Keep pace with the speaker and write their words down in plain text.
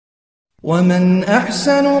ومن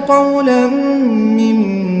أحسن قولا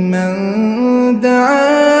ممن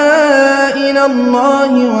دعا إلى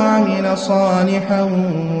الله وعمل صالحا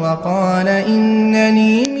وقال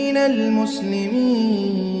إنني من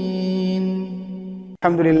المسلمين.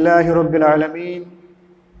 الحمد لله رب العالمين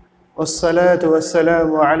والصلاة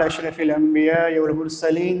والسلام على أشرف الأنبياء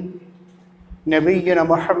والمرسلين نبينا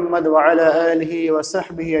محمد وعلى آله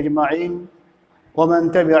وصحبه أجمعين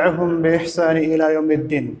ومن تبعهم بإحسان إلى يوم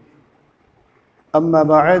الدين. أما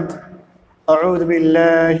بعد، أعوذ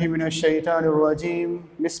بالله من الشيطان الرجيم.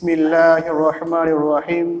 بسم الله الرحمن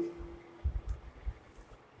الرحيم.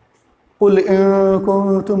 قل إن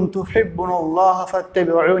كنتم تحبون الله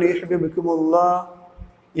فاتبعوني يحببكم الله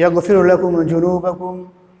يغفر لكم ذنوبكم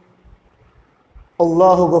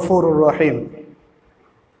الله غفور رحيم.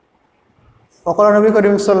 وقال النبي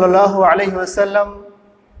الكريم صلى الله عليه وسلم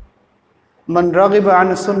من رغب عن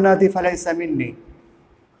سنتي فليس مني.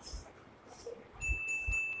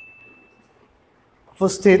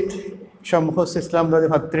 উপস্থিত সম্মুখস্থ ইসলামবাদী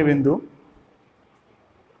ভাতৃবৃন্দু,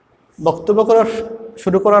 বক্তব্য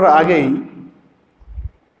শুরু করার আগেই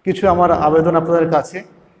কিছু আমার আবেদন আপনাদের কাছে,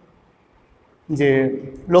 যে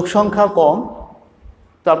লোক সংখ্যা কম,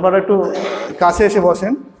 তো আপনারা একটু কাছে এসে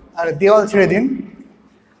বসেন আর দেওয়াল ছেড়ে দিন।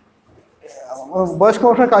 বয়স্ক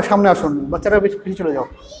মানুষরা সামনে আসুন, বাচ্চারা পিছিয়ে চলে যাও।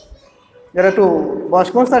 যারা একটু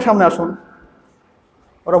বয়স্ক মানুষ তার সামনে আসুন,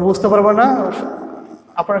 ওরা বুঝতে পারবে না,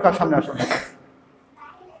 আপনারা কার সামনে আসুন।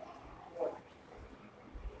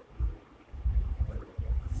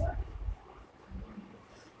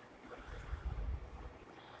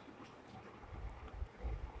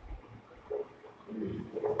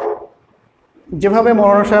 যেভাবে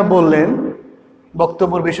মৌলানা সাহেব বললেন,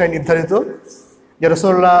 বক্তব্যের বিষয় নির্ধারিত যে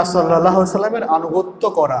রাসূলুল্লাহ সাল্লাল্লাহু আলাইহি সাল্লামের আনুগত্য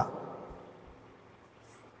করা,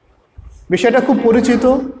 বিষয়টা খুব পরিচিত,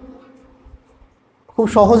 খুব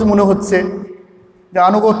সহজ মনে হচ্ছে যে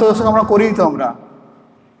আনুগত্য আমরা করি, তো আমরা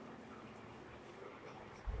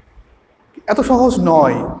এত সহজ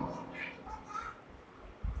নয়।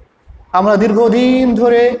 আমরা দীর্ঘদিন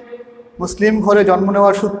ধরে মুসলিম ঘরে জন্ম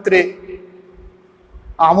নেওয়ার সূত্রে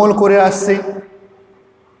আমল করে আসছি,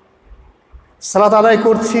 সালাত আদায়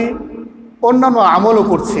করছি, অন্যান্য আমলও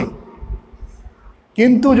করছি,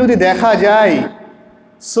 কিন্তু যদি দেখা যায়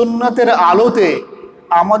সুন্নাতের আলোতে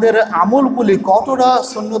আমাদের আমলগুলি কতটা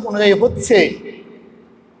সুন্নত অনুযায়ী হচ্ছে,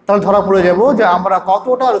 তাহলে ধরা পড়ে যাব যে আমরা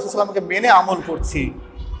কতটা রাসূল সাল্লাল্লাহু আলাইহি ওয়াসাল্লামকে মেনে আমল করছি।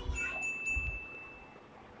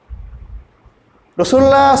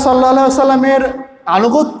 রাসূলুল্লাহ সাল্লাল্লাহু আলাইহি ওয়াসাল্লামের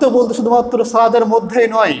আনুগত্য বলতে শুধুমাত্র সালাতের মধ্যেই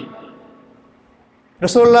নয়।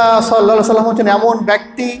 রাসূলুল্লাহ সাল্লাল্লাহু আলাইহি ওয়াসাল্লাম হচ্ছেন এমন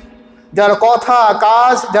ব্যক্তি যার কথা,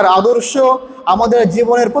 কাজ, যার আদর্শ আমাদের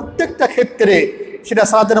জীবনের প্রত্যেকটা ক্ষেত্রে, সেটা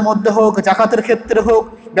সালাতের মধ্যে হোক, জাকাতের ক্ষেত্রে হোক,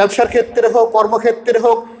 ব্যবসার ক্ষেত্রে হোক, কর্মক্ষেত্রে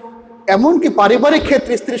হোক, এমনকি পারিবারিক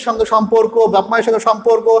ক্ষেত্রে স্ত্রীর সঙ্গে সম্পর্ক, বাপ মায়ের সঙ্গে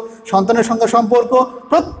সম্পর্ক, সন্তানের সঙ্গে সম্পর্ক,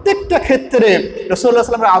 প্রত্যেকটা ক্ষেত্রে রাসূলুল্লাহ সাল্লাল্লাহু আলাইহি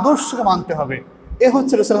ওয়াসাল্লামের আদর্শকে মানতে হবে। এ হচ্ছে রাসূলুল্লাহ সাল্লাল্লাহু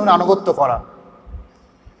আলাইহি ওয়াসাল্লামের আনুগত্য করা।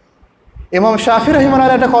 ইমাম শাফি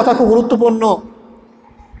রাহিমাহুল্লাহ একটা কথা খুব গুরুত্বপূর্ণ।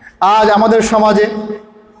 আজ আমাদের সমাজে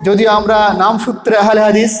যদি আমরা নাম সূত্রে আহলে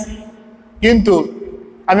হাদিস, কিন্তু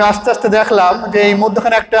আমি আস্তে আস্তে দেখলাম যে এই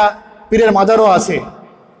মধ্যখানে একটা পীরের মাজারও আছে,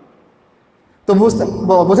 তো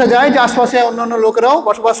বোঝা যায় যে আশপাশে অন্যান্য লোকেরাও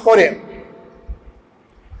বসবাস করে।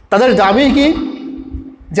 তাদের দাবি কি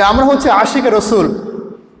যে আমরা হচ্ছে আশিকে রসুল,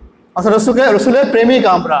 অর্থাৎ রসুলের প্রেমিক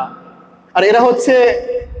আমরা, আর এরা হচ্ছে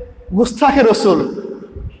গুস্তাখে রসুল।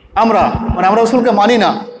 আমরা রসুলকে মানি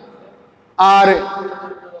না। আর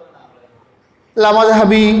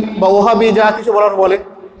লামাযহাবি বা ওহাবি যা কিছু বলার বলে।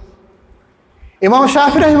 ইমাম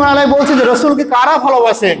শাফি রাহিমাহুল্লাহ বলছেন যে রসুলকে কারা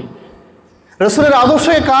ভালোবাসেন, রসুলের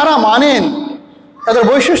আদর্শকে কারা মানেন, তাদের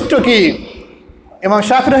বৈশিষ্ট্য কি? ইমাম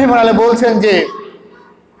শাফি রাহিমাহুল্লাহ বলছেন যে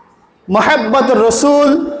মাহাব্বাতুর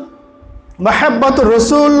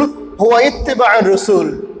রসুল হুয়া ইত্তিবাউর রসুল।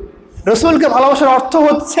 রসুলকে ভালোবাসার অর্থ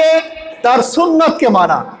হচ্ছে তার সুন্নাতকে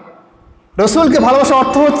মানা। রসুলকে ভালোবাসার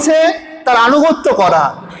অর্থ হচ্ছে তার আনুগত্য করা।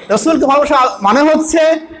 রসুলকে ভালোবাসা মানে হচ্ছে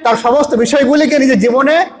তার সমস্ত বিষয়গুলিকে নিজের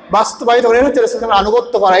জীবনে বাস্তবায়িত করে, হচ্ছে রসুলকে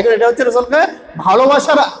আনুগত্য করা। এটা হচ্ছে রসুলকে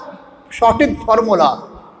ভালোবাসার সঠিক ফর্মুলা।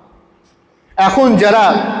 এখন যারা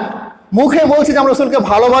মুখে বলছে যে আমরা রসুলকে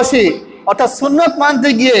ভালোবাসি, অর্থাৎ সুন্নত মানতে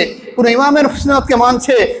গিয়ে কোনো ইমামের সুন্নতকে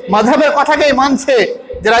মানছে, মাযহাবের কথাকেই মানছে,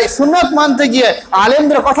 যারা সুন্নত মানতে গিয়ে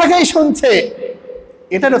আলেমদের কথাকেই শুনছে,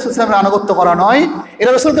 এটা রাসূল সাল্লাল্লাহু আলাইহি ওয়াসাল্লামের আনুগত্য করা নয়,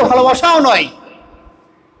 এটা রসুলকে ভালোবাসাও নয়।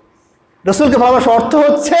 রসুলকে ভালোবাসার অর্থ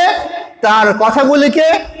হচ্ছে তার কথাগুলিকে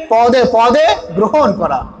পদে পদে গ্রহণ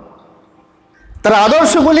করা, তার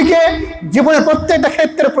আদর্শগুলিকে জীবনের প্রত্যেকটা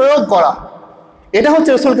ক্ষেত্রে প্রয়োগ করা। এটা হচ্ছে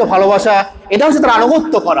রসুলকে ভালোবাসা, এটা হচ্ছে তার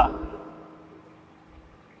আনুগত্য করা।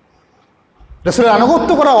 রাসূলের আনুগত্য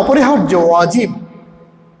করা অপরিহার্য, ওয়াজিব।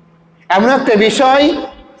 এমন একটা বিষয়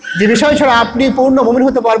যে বিষয় ছাড়া আপনি পূর্ণ মুমিন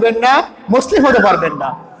হতে পারবেন না, মুসলিম হতে পারবেন না।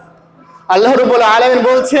 আল্লাহ রাব্বুল আলামিন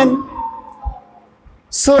বলছেন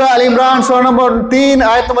সূরা আল ইমরান সূরা নম্বর 3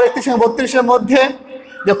 আয়াত নম্বর 31 এবং 32 এর মধ্যে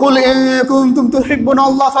যে কুল ইন কুনতুম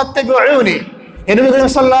তুহিব্বুনাল্লাহ ফাত্তাবিউনি, হে নবী করিম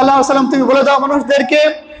সাল্লাল্লাহু আলাইহি ওয়াসাল্লাম তুমি বলে দাও মানুষদেরকে,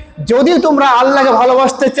 যদি তোমরা আল্লাহকে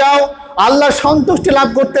ভালোবাসতে চাও, আল্লাহর সন্তুষ্টি লাভ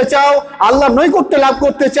করতে চাও, আল্লাহর নৈকট্য লাভ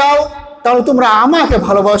করতে চাও, তাহলে তোমরা আমাকে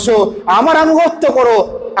ভালোবাসো, আমার আনুগত্য করো,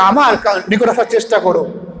 আমার নিকট আসার চেষ্টা করো।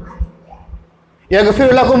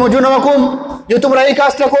 ইয়াগফির লাকুম যুনুবাকুম, যে তোমরা এই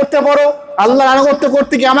কাজটা করতে পারো, আল্লাহর আনুগত্য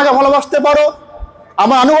করতে গিয়ে আমাকে ভালোবাসতে পারো,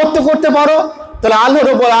 আমার আনুগত্য করতে পারো, তাহলে আল্লাহ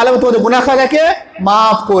রাব্বুল আলামিন তোমাদের গুনাহ খাতাকে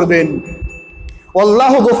মাফ করবেন।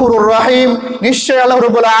 আল্লাহু গফুরুর রহিম, নিশ্চয়ই আল্লাহ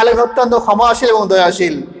রাব্বুল আলামিন অত্যন্ত ক্ষমাশীল এবং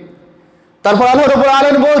দয়াশীল। তারপর আল্লাহ রাব্বুল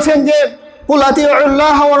আলামিন বলছেন যে কুল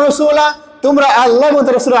আতিউল্লাহ ওয়া রাসূলা, তোমরা আল্লাহ এবং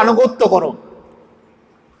তার রাসূলের আনুগত্য করো।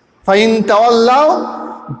 ফাইন তাওয়াল্লাও,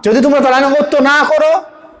 যদি তোমরা তার আনুগত্য না করো,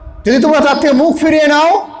 যদি তোমরা তার থেকে মুখ ফিরিয়ে নাও,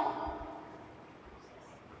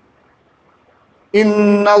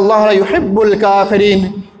 ইন্নাল্লাহা লা ইউহিব্বুল কাফিরিন,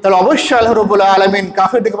 তাহলে অবশ্যই আল্লাহ রাব্বুল আলামিন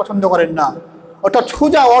কাফেরদেরকে পছন্দ করেন না। অর্থাৎ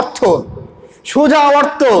সোজা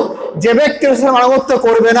অর্থ যে ব্যক্তি রাসূলের আনুগত্য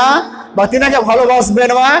করবে না বা তিনাকে ভালোবাসবে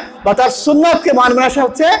না বা তার সুন্নাতকে মানবে না, সে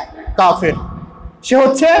হচ্ছে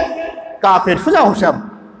কাফের, সোজা হিসাব।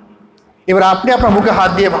 এবার আপনি আপনার মুখে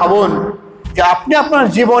হাত দিয়ে ভাবুন যে আপনি আপনার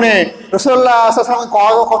জীবনে রাসূলুল্লাহ সাল্লাল্লাহু আলাইহি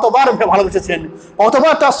ওয়াসাল্লাম কতবার ভালোবেসেছেন,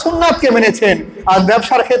 কতবার তার সুন্নাতকে মেনেছেন। আর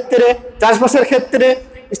ব্যবসার ক্ষেত্রে, চাষবাসের ক্ষেত্রে,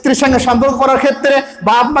 স্ত্রীর সঙ্গে সম্পর্ক করার ক্ষেত্রে,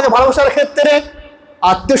 বাপ মাকে ভালোবাসার ক্ষেত্রে,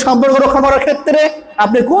 আত্মীয় সম্পর্ক রক্ষা করার ক্ষেত্রে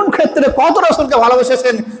আপনি কোন ক্ষেত্রে কত রাসূলকে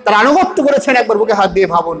ভালোবেসেছেন, তার আনুগত্য করেছেন, একবার বুকে হাত দিয়ে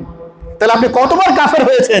ভাবুন। তাহলে আপনি কতবার কাফের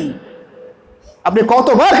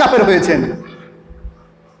হয়েছেন,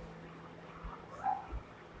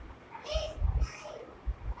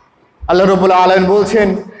 আল্লাহ রাব্বুল আলামিন বলছেন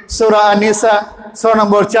সূরা আন-নিসা সূরা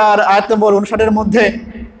নম্বর 4 আয়াত নম্বর 59 এর মধ্যে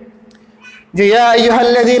যে ইয়া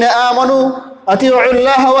আইয়ুহাল্লাযীনা আমানু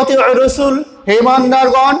আতিউল্লাহ ওয়া আতিউর রাসূল, হে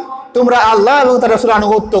ঈমানদারগণ তোমরা আল্লাহ এবং তার রাসূলের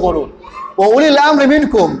আনুগত্য করো। ওয়া উলিল আমরি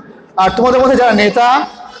মিনকুম, আর তোমাদের মধ্যে যারা নেতা,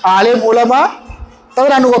 আলেম, উলামা,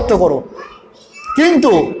 তাদের আনুগত্য করো।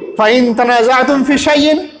 কিন্তু ফাইন তানাযাতুম ফি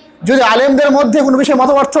শাইইন, যদি আলেমদের মধ্যে কোনো বিষয়ে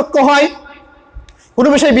মতপার্থক্য হয়, কোনো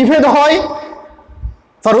বিষয়ে বিভেদ হয়,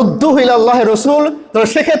 ফারুদ্দুহু ইলাল্লাহি রাসূল, তাহলে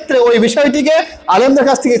সেক্ষেত্রে ওই বিষয়টিকে আলেমদের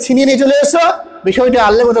কাছ থেকে ছিনিয়ে নিয়ে চলে এসো, বিষয়টি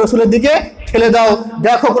আল্লাহ এবং রাসূলের দিকে ঠেলে দাও।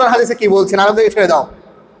 দেখো কোরআন হাদিসে কি বলছেন, আলেমদেরকে ঠেলে দাও।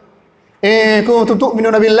 কুনতুম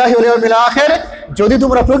তুমিনুনা বিল্লাহি ওয়াল ইয়াউমিল আখির, যদি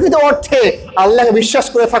তোমরা প্রকৃত অর্থে আল্লাহকে বিশ্বাস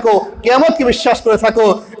করে থাকো, কিয়ামতকে বিশ্বাস করে থাকো,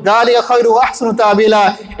 যালিকা খায়রু ওয়া আহসানু তাবিলা,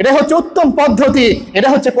 এটা হচ্ছে উত্তম পদ্ধতি, এটা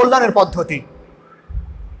হচ্ছে কল্যাণের পদ্ধতি।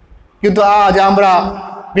 কিন্তু আজ আমরা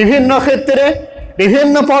বিভিন্ন ক্ষেত্রে,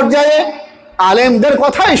 বিভিন্ন পর্যায়ে আলেমদের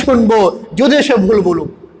কথাই শুনবো, যদি সে ভুল বলুক।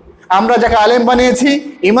 আমরা যাকে আলেম বানিয়েছি,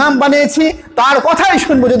 ইমাম বানিয়েছি, তার কথাই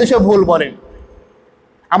শুনবো যদি সে ভুল বলে।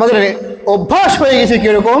 আমাদের অভ্যাস হয়ে গেছে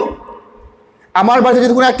কিরকম, আমার বাড়িতে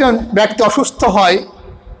যদি কোনো একটা ব্যক্তি অসুস্থ হয়,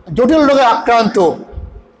 জটিল রোগে আক্রান্ত,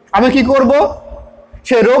 আমি কি করব?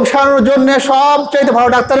 সে রোগ সারানোর জন্য সবচাইতে ভালো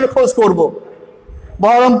ডাক্তারের খোঁজ করব।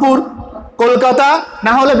 বহরমপুর, কলকাতা,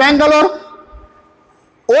 না হলে ব্যাঙ্গালোর।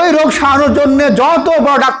 ওই রোগ সারানোর জন্য যত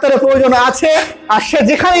বড় ডাক্তারের প্রয়োজন আছে, আর সে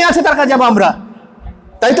যেখানেই আছে তার কাছে যাবো আমরা,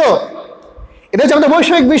 তাই তো? এটা হচ্ছে আমাদের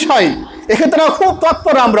বৈষয়িক বিষয়, এক্ষেত্রে খুব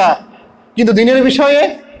তৎপর আমরা। কিন্তু দিনের বিষয়ে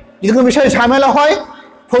যদি কোনো বিষয়ে ঝামেলা হয়,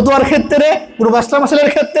 ফতোয়ার ক্ষেত্রে, কোনো মাসলা মাসাইলের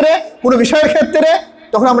ক্ষেত্রে, কোনো বিষয়ের ক্ষেত্রে,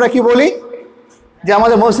 তখন আমরা কি বলি যে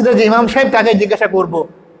আমাদের মসজিদের যে ইমাম সাহেব তাকে জিজ্ঞাসা করব।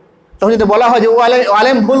 তখন যদি বলা হয় যে ও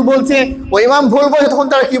আলেম ভুল বলছে, ও ইমাম ভুল বলছে, তখন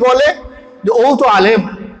তারা কি বলে যে ও তো আলেম,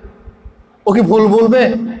 ও কি ভুল বলবে?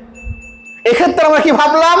 এক্ষেত্রে আমরা কি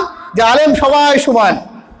ভাবলাম যে আলেম সবাই সমান,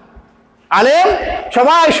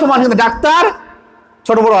 কিন্তু ডাক্তার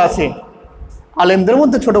ছোট বড় আছে, আলেমদের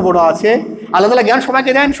মধ্যে ছোট বড় আছে। আল্লাহ তাআলা জ্ঞান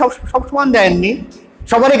সবাইকে দেন, সব সমান দেননি,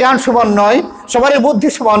 সবারই জ্ঞান সমান নয়, সবারই বুদ্ধি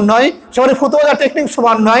সমান নয়, সবারই ফতোয়া টেকনিক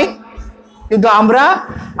সমান নয়। কিন্তু আমরা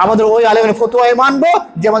আমাদের ওই আলেমের ফতোয়ায় মানবো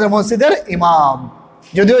যে আমাদের মসজিদের ইমাম,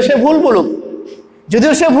 যদিও সে ভুল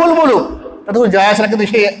বলুক, তা তো যায় আসে না, কিন্তু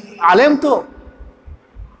সে আলেম তো।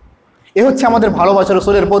 এ হচ্ছে আমাদের ভালোবাসা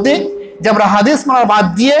রাসূলের প্রতি, যে আমরা হাদিস মানা বাদ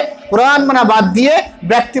দিয়ে, কোরআন মানা বাদ দিয়ে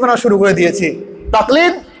ব্যক্তি মানা শুরু করে দিয়েছি।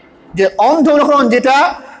 তাকলিদ, যে অন্ধ অনুকরণ, যেটা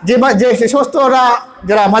যে সমস্ত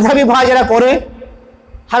যারা মাযহাবী ভাই যারা করে,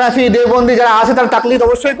 হানাফি, দেওবন্দি যারা আছে, তারা তাকলিদ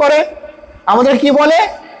অবশ্যই করে। আমাদের কি বলে?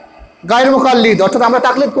 গায়র মুকাল্লিদ, অর্থাৎ আমরা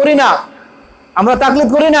তাকলিদ করি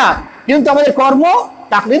না, কিন্তু আমাদের কর্ম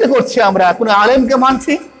তাকলিদ করছি। আমরা কোনো আলেমকে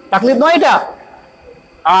মানছি, তাকলিদ নয় এটা,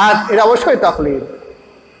 আর এটা অবশ্যই তাকলিদ।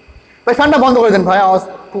 ভাই ফ্যানটা বন্ধ করে দেন ভাই, আওয়াজ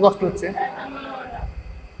খুব কষ্ট হচ্ছে।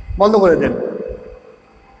 বন্ধ করে দেন।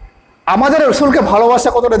 আমাদের রসুলকে ভালোবাসা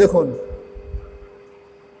কতটা দেখুন।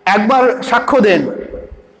 একবার সাক্ষ্য দেন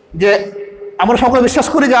যে আমরা সকলে বিশ্বাস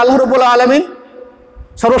করি যে আল্লাহ রাব্বুল আলামিন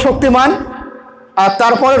সর্বশক্তিমান, আর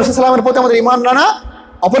তারপরে রাসূল সাল্লাল্লাহু আলাইহি ওয়াসাল্লামের প্রতি আমাদের ঈমান আনা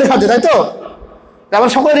অপরিহার্য, তাই তো?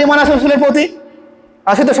 আমরা সকলের ঈমান আছে রাসূলের প্রতি,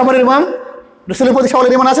 আছে তো? সবার ঈমান রাসূলের প্রতি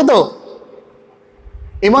সকলের ঈমান আছে তো?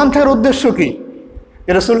 ঈমান থাকার উদ্দেশ্য কি?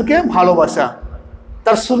 যে রাসূলকে ভালোবাসা,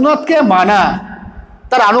 তার সুন্নাতকে মানা,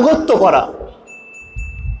 তার আনুগত্য করা।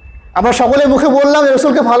 আমরা সকলে মুখে বললাম যে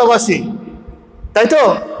রাসূলকে ভালোবাসি, তাই তো?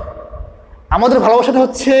 আমাদের ভালোবাসাটা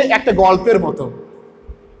হচ্ছে একটা গল্পের মতো,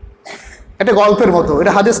 একটা গল্পের মতো,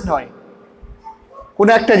 এটা হাদিস নয়।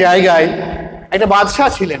 কোনো একটা জায়গায় একটা বাদশাহ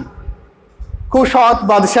ছিলেন, খুব সৎ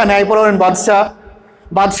বাদশাহ, ন্যায়পরায়ণ বাদশাহ।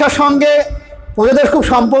 বাদশার সঙ্গে প্রজাদের খুব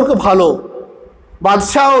সম্পর্ক ভালো।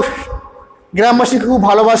 বাদশাহ গ্রামবাসীকে খুব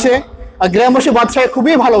ভালোবাসে, আর গ্রামবাসী বাদশাহকে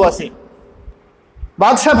খুবই ভালোবাসে।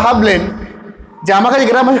 বাদশাহ ভাবলেন যে আমার কাছে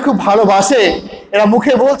গ্রামবাসী খুব ভালোবাসে, এরা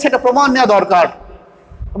মুখে বলছে, একটা প্রমাণ নেওয়া দরকার,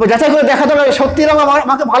 যাচাই করে দেখা দরকার সত্যি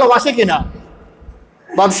আমাকে ভালোবাসে কিনা।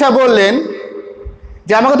 বাদশাহ বললেন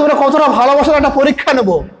যে আমাকে তোমরা কতটা ভালোবাসার একটা পরীক্ষা নেব।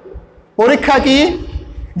 পরীক্ষা কি?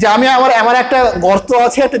 যে আমার একটা গর্ত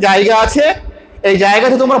আছে, একটা জায়গা আছে, এই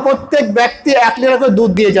জায়গাতে তোমরা প্রত্যেক ব্যক্তি 1 লিটার করে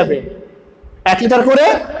দুধ দিয়ে যাবে, 1 লিটার করে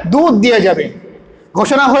দুধ দিয়ে যাবে।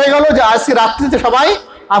 ঘোষণা হয়ে গেল যে আজকে রাত্রিতে সবাই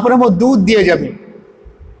আপনার মধ্যে দুধ দিয়ে যাবে।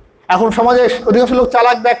 এখন সমাজে অধিকাংশ লোক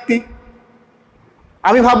চালাক ব্যক্তি।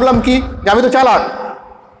 আমি ভাবলাম কি, যে আমি তো চালাক,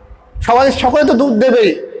 সকলে তো দুধ দেবেই,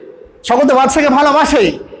 সকলে তো বাদশাকে ভালোবাসেই,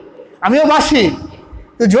 আমিও বাসি।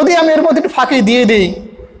 তো যদি আমি এর মধ্যে একটু ফাঁকি দিয়ে দিই,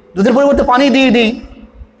 দুধের পরিবর্তে পানি দিয়ে দিই,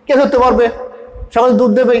 কে ধরতে পারবে? সকলে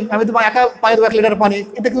দুধ দেবেই, আমি তো একা পানি দেবো 1 লিটার পানি,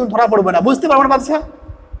 এতে কিন্তু ধরা পড়বে না, বুঝতে পারবো না বাদশা।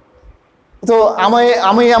 তো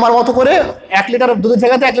আমি আমার মতো করে 1 লিটার দুধের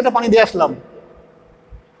জায়গাতে 1 লিটার পানি দিয়ে আসলাম।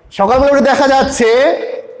 সকালবেলা উঠে দেখা যাচ্ছে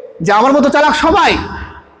যে আমার মতো চালাক সবাই,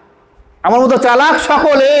 আমার মতো চালাক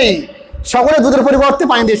সকলে দুধের পরিবর্তে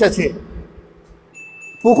পানি দিয়ে এসেছে।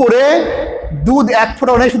 পুকুরে দুধ 1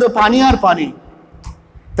 ফোঁটাও নেই, শুধু পানি আর পানি।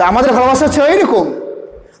 তা আমাদের ভালোবাসা হচ্ছে এইরকম।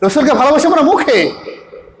 রসুলকে ভালোবাসি আমরা মুখে,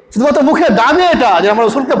 শুধুমাত্র মুখে দাবি এটা যে আমরা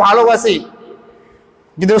রসুলকে ভালোবাসি।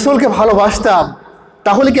 যদি রসুলকে ভালোবাসতাম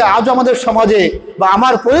তাহলে কি আজও আমাদের সমাজে বা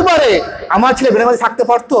আমার পরিবারে আমার ছেলে বেনামাজি থাকতে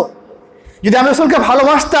পারতো? যদি আমি রসুলকে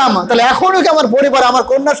ভালোবাসতাম তাহলে এখনও কি আমার পরিবারে আমার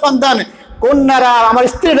কন্যা সন্তান, কন্যারা, আমার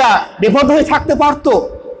স্ত্রীরা বিপদ হয়ে থাকতে পারতো?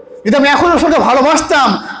 যদি আমি এখন রসুলকে ভালোবাসতাম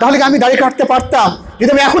তাহলে কি আমি দাড়ি কাটতে পারতাম? যদি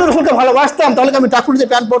আমি এখন রসুলকে ভালোবাসতাম তাহলে কি আমি টাকুরিতে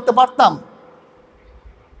প্যান্ট পরতে পারতাম?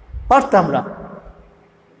 পারতাম না।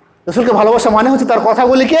 রসুলকে ভালোবাসা মানে হচ্ছে তার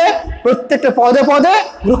কথাগুলিকে প্রত্যেকটা পদে পদে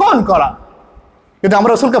গ্রহণ করা। কিন্তু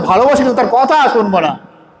আমরা রসুলকে ভালোবাসি কিন্তু তার কথা শুনবো না।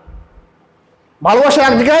 ভালোবাসা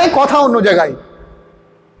এক জায়গায়, কথা অন্য জায়গায়।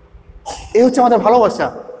 এই হচ্ছে আমাদের ভালোবাসা,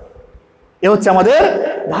 এ হচ্ছে আমাদের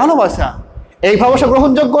ভালোবাসা। এই ভালোবাসা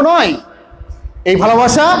গ্রহণযোগ্য নয়, এই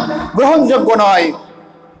ভালোবাসা গ্রহণযোগ্য নয়।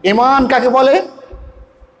 ঈমান কাকে বলে?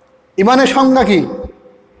 ঈমানের সংজ্ঞা কি?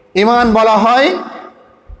 ঈমান বলা হয়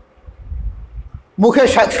মুখে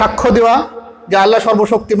সাক্ষ্য দেওয়া যে আল্লাহ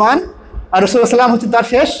সর্বশক্তিমান আর রাসূলুল্লাহ সাল্লাল্লাহু আলাইহি ওয়াসাল্লাম হচ্ছে তার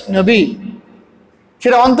শেষ নবী,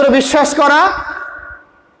 সেটা অন্তরে বিশ্বাস করা।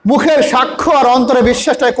 মুখের সাক্ষ্য আর অন্তরে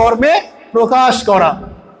বিশ্বাসটাকে কর্মে প্রকাশ করা।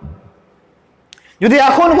 যদি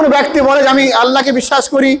এখন কোনো ব্যক্তি বলে যে আমি আল্লাহকে বিশ্বাস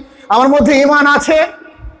করি, আমার মধ্যে ঈমান আছে,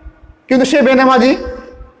 কিন্তু সে বেনামাজি,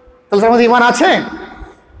 তাহলে তার মধ্যে ঈমান আছে?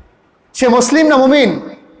 সে মুসলিম না মুমিন?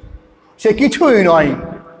 সে কিছুই নয়।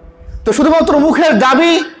 তো শুধুমাত্র মুখের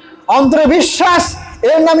দাবি, অন্তরে বিশ্বাস,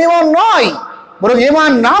 এর নাম ঈমান নয়। বরং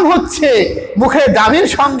ঈমান নাম হচ্ছে মুখের দাবির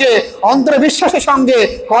সঙ্গে, অন্তরে বিশ্বাসের সঙ্গে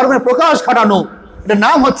কর্মের প্রকাশ ঘটানো, এটার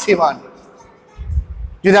নাম হচ্ছে ঈমান।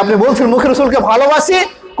 যদি আপনি বলছেন মুখে রাসূলকে ভালোবাসি,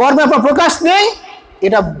 কর্মে আপনার প্রকাশ নেই,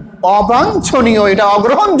 এটা অবাঞ্ছনীয়, এটা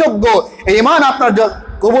অগ্রহণযোগ্য। এই ঈমান আপনার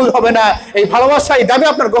কবুল হবে না, এই ভালোবাসা, এই দাবি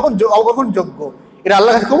আপনার অগ্রহণযোগ্য, এটা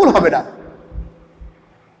আল্লাহর কাছে কবুল হবে না।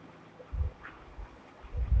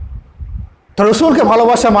 তো রাসূলকে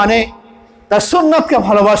ভালোবাসা মানে তার সুন্নাতকে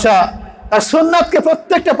ভালোবাসা, তার সুন্নাতকে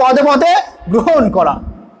প্রত্যেকটা পদে পদে গ্রহণ করা।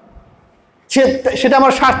 সেটা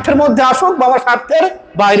আমার স্বার্থের মধ্যে আসুক বা আমার স্বার্থের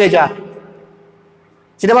বাইরে যাক,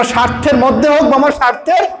 সেটা আমার স্বার্থের মধ্যে হোক বা আমার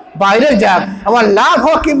স্বার্থের বাইরে যাক, আমার লাভ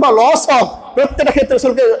হোক কিংবা লস হোক, প্রত্যেকটা ক্ষেত্রে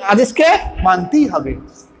রাসূলকে হাদিসকে মানতেই হবে।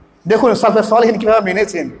 দেখুন সালফে সালেহিন কিভাবে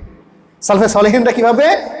মেনেছেন, সালফে সালেহিনরা কিভাবে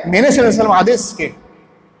মেনেছেন রাসূলের হাদিসকে।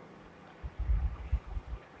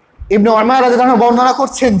 ইবনে উমর রাদিয়াল্লাহু আনহু বর্ণনা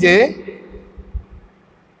করছেন যে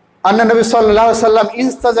আন্না নবী সাল্লাল্লাহু আলাইহি ওয়াসাল্লাম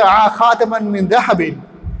ইস্তাজআ খাতামান মিন যাহাবিন,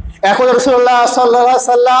 একদা রাসূলুল্লাহ সাল্লাল্লাহু আলাইহি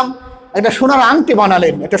ওয়াসাল্লাম একটা সোনার আংটি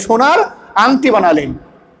বানালেন, একটা সোনার আংটি বানালেন।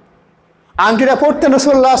 আংটিটা পরতেন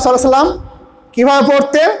রাসূলুল্লাহ সাল্লাল্লাহু আলাইহি ওয়াসাল্লাম কিভাবে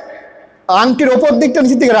পরতেন? আংটির ওপর দিকটা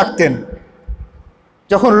নিচের দিকে রাখতেন।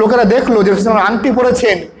 যখন লোকেরা দেখলো যে রসুল আংটি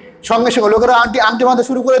পরেছেন, সঙ্গে সঙ্গে লোকেরা আংটি বাঁধতে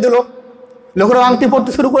শুরু করে দিল, লোকেরা আংটি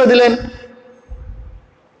পরতে শুরু করে দিলেন।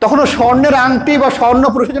 তখনও স্বর্ণের আংটি বা স্বর্ণ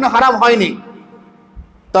পুরুষের জন্য হারাম হয়নি,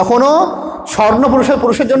 তখনও স্বর্ণ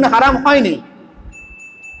পুরুষের জন্য হারাম হয়নি।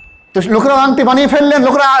 তো লোকেরা আংটি বানিয়ে ফেললেন,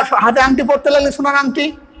 লোকেরা হাতে আংটি পরতে লাগলেন, সোনার আংটি।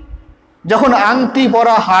 যখন আংটি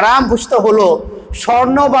পরা হারাম ঘোষিত হলো,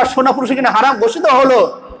 স্বর্ণ বা সোনা পুরুষের জন্য হারাম ঘোষিত হলো,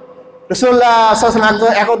 রাসূলুল্লাহ সাল্লাল্লাহু আলাইহি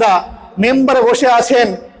ওয়াসাল্লাম একদা মেম্বারে বসে আছেন,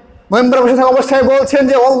 মেম্বারে বসে থাকা অবস্থায় বলছেন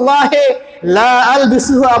যে আল্লাহে লা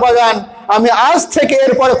আলবিসুহু আবাদান, আমি আজ থেকে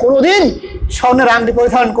এরপরে কোনোদিন স্বর্ণের আংটি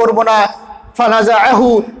পরিধান করব না। ফানাজাহু,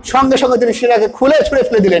 সঙ্গে সঙ্গে তিনি সেটাকে খুলে ছুঁড়ে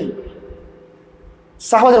ফেলে দিলেন।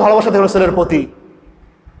 সাহাবাদের ভালোবাসা থেকে রাসূলের প্রতি।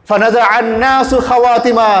 ফানাজা আন-নাসু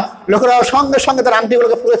খাওয়াতিমা, লোকেরা সঙ্গে সঙ্গে তার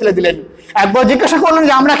আংটিগুলোকে খুলে ফেলে দিলেন। একবার জিজ্ঞাসা করলেন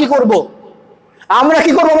যে আমরা কি করব, আমরা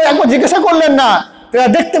কি করবো, একবার জিজ্ঞাসা করলেন না। তারা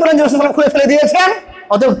দেখতে পেলেন যে রাসূল খুলে ফেলে দিয়েছেন,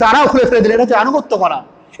 অতএব তারাও খুলে ফেলে দিলেন। এটা হচ্ছে আনুগত্য করা,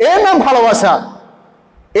 এর নাম ভালোবাসা,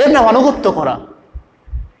 এর নাম আনুগত্য করা।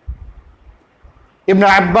 ইবনে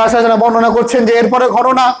আব্বাস বর্ণনা করছেন যে এরপরে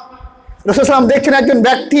ঘটনা, রাসূল সাল্লাল্লাহু আলাইহি ওয়াসাল্লাম দেখছেন একজন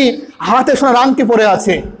ব্যক্তি হাতে সোনার আংটি পরে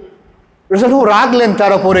আছে। রাসূল রাগলেন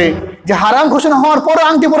তার উপরে যে হারাম ঘোষণা হওয়ার পরও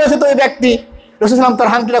আংটি পরে আছে তো এই ব্যক্তি। রাসূল সাল্লাল্লাহু আলাইহি ওয়াসাল্লাম তার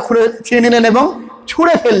আংটিটা খুলে ছিঁড়ে নিলেন এবং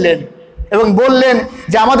ছুঁড়ে ফেললেন এবং বললেন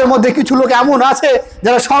যে আমাদের মধ্যে কিছু লোক এমন আছে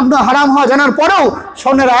যারা স্বর্ণ হারাম হওয়া জানার পরেও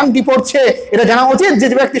স্বর্ণের আংটি পরছে। এটা জানা উচিত যে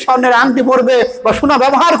ব্যক্তি স্বর্ণের আংটি পরবে বা সোনা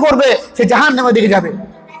ব্যবহার করবে সে জাহান্নামের দিকে যাবে,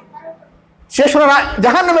 সে সোনার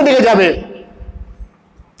জাহান্নামের দিকে যাবে।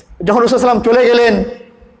 যখন রাসূল সাল্লাল্লাহু আলাইহি ওয়াসাল্লাম চলে গেলেন,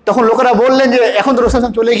 তখন লোকেরা বললেন যে এখন তো রাসূল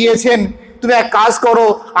সাল্লাল্লাহু আলাইহি ওয়াসাল্লাম চলে গিয়েছেন, তুমি এক কাজ করো,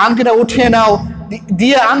 আংটিটা উঠিয়ে নাও,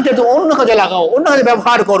 দিয়ে আংটিটা তো অন্য কাজে লাগাও, অন্য কাজে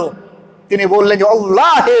ব্যবহার করো। তিনি বললেন যে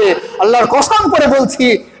আল্লাহর কসম করে বলছি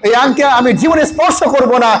এই আংটি আমি জীবনে স্পর্শ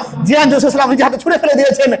করব না, যে আংটি রাসূল সাল্লাল্লাহু আলাইহি ওয়াসাল্লাম নিজে হাতে ছুঁড়ে ফেলে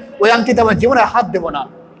দিয়েছেন ওই আংটিতে আমি জীবনে হাত দেব না।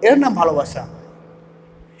 এর নাম ভালোবাসা,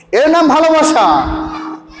 এর নাম ভালোবাসা।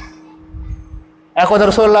 একদা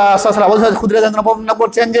রাসূলুল্লাহ সাল্লাল্লাহু আলাইহি ওয়াসাল্লাম খুদরা জানা বর্ণনা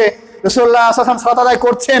করছেন যে রাসূলুল্লাহ সাল্লাল্লাহু আলাইহি ওয়াসাল্লাম সালাত আদায়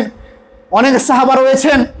করছেন, অনেক সাহাবা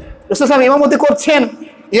রয়েছেন, রাসূল সাল্লাল্লাহু আলাইহি ওয়াসাল্লাম ইমামতি করছেন।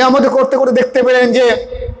 ইমামতি করতে করতে দেখতে পেলেন যে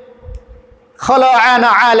খালাআনা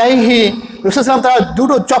আলাইহি, রাসূল সাল্লাল্লাহু আলাইহি ওয়াসাল্লাম তার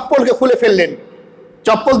দুটো চপ্পলকে খুলে ফেললেন,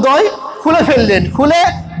 চপ্পল দ্বয় খুলে ফেললেন, খুলে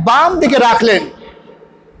বাম দিকে রাখলেন।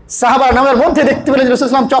 সাহাবারা নামাজের মধ্যে দেখতে পেলেন রাসূল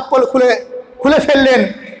সাল্লাল্লাহু আলাইহি ওয়াসাল্লাম চপ্পল খুলে ফেললেন।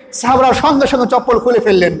 সাহাবারা সঙ্গে সঙ্গে চপ্পল খুলে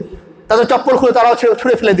ফেললেন, তাদের চপ্পল খুলে তারাও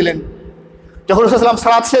ছুঁড়ে ফেলে দিলেন। যখন রাসূল সাল্লাল্লাহু আলাইহি ওয়াসাল্লাম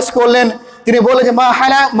সালাত শেষ করলেন, তিনি বললেন যে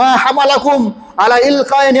মা হামালাকুম আলা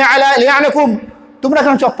ইলকাইনি আলা লিআনাকুম, তোমরা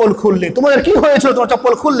কেন চপ্পল খুললে, তোমাদের কি হয়েছিল, তোমরা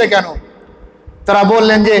চপ্পল খুললে কেন? তারা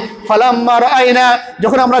বললেন যে ফালাম্মা রাআইনা,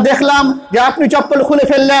 যখন আমরা দেখলাম যে আপনি চপ্পল খুলে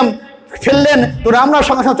ফেললেন তো আমরা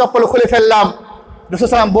সঙ্গে সঙ্গে চপ্পল খুলে ফেললাম। রাসূল সাল্লাল্লাহু আলাইহি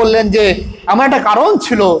ওয়াসাল্লাম বললেন যে আমার একটা কারণ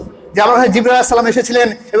ছিল, যে আমার কাছে জিবরাইল আলাইহিস সালাম এসেছিলেন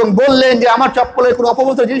এবং বললেন যে আমার চপ্পলে কোনো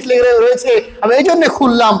অপবিত্র জিনিস লেগে রয়েছে, আমি এই জন্য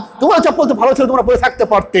খুললাম, তোমার চপ্পল তো ভালো ছিল, তোমরা পরে থাকতে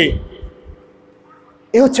পারতে।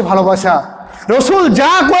 এ হচ্ছে ভালোবাসা। রাসূল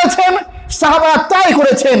যা করেছেন সাহাবারা তাই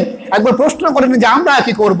করেছেন। একবার প্রশ্ন করেন যে আমরা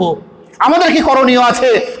কি করব, আমাদের কি করণীয় আছে,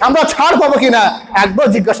 আমরা ছাড় পাবো কিনা, একবার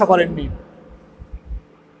জিজ্ঞাসা করেননি।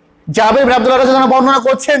 জাবের ইবনে আব্দুল্লাহ রাদিয়াল্লাহু আনহু বর্ণনা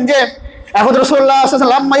করছেন যে এখন রাসূলুল্লাহ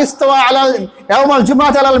সাল্লাল্লাহু আলাইহি ওয়াসাল্লাম ইস্তাওয়া আলা ইয়াউমাল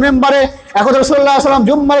জুমআতি আলাল মিম্বারে, এখন রাসূলুল্লাহ সাল্লাল্লাহু আলাইহি ওয়াসাল্লাম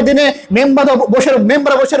জুম্মার দিনে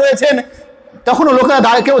মেম্বারে বসে রয়েছেন। তখনও লোকেরা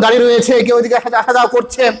কেউ দাঁড়িয়ে রয়েছে, কেউ ওইদিকে আসা যাওয়া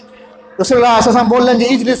করছে। রাসূলুল্লাহ সাল্লাল্লাহু আলাইহি ওয়াসাল্লাম বললেন যে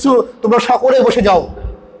ইজলিসু, তোমরা সকলে বসে যাও,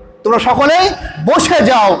 তোমরা সকলেই বসে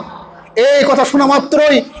যাও। এই কথা শোনা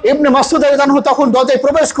মাত্রই ইবনে মাসউদ রাদিয়াল্লাহু আনহু তখন দরজায়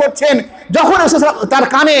প্রবেশ করছেন। যখন তার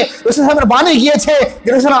কানে রাসূল সাল্লাল্লাহু আলাইহি ওয়াসাল্লামের বাণী গিয়েছে, যে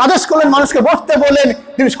রাসূল আদেশ করলেন মানুষকে বসতে বললেন,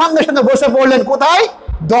 তিনি সঙ্গে সঙ্গে বসে পড়লেন। কোথায়?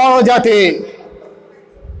 দরজাতে।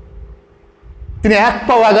 তিনি এক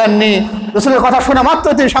পাও আগাননি। রাসূলের কথা শোনা মাত্র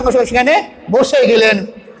তিনি সঙ্গে সঙ্গে সেখানে বসে গেলেন।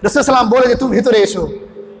 রাসূল সাল্লাল্লাহু আলাইহি ওয়াসাল্লাম বলে যে তুমি ভেতরে এসো,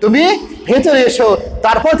 তুমি ভেতরে এসো।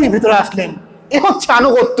 তারপর তিনি ভেতরে আসলেন। এ হচ্ছে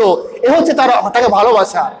আনুগত্য, এ হচ্ছে তাকে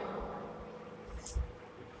ভালোবাসা।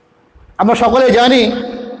 আমরা সকলে জানি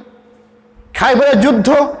খাইবারের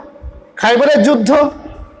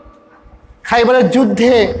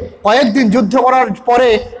যুদ্ধে কয়েকদিন যুদ্ধ করার পরে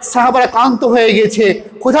সাহাবারা ক্লান্ত হয়ে গেছে,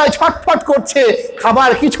 কোথায় ছটফট করছে,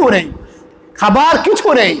 খাবার কিছু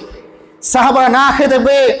নেই। সাহাবারা না খেতে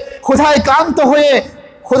পেয়ে কোথায় ক্লান্ত হয়ে,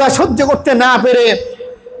 ক্ষুধা সহ্য করতে না পেরে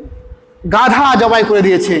গাধা জবাই করে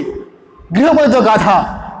দিয়েছে, গৃহপালিত গাধা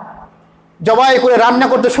জবাই করে রান্না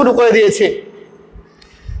করতে শুরু করে দিয়েছে।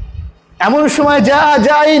 এমন সময়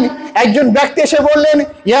একজন ব্যক্তি এসে বললেন,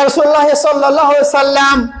 ইয়া রাসূলুল্লাহ সাল্লাল্লাহু আলাইহি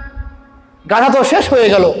ওয়াসাল্লাম, গাধা তো শেষ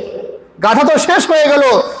হয়ে গেল,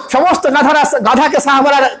 সমস্ত গাধাকে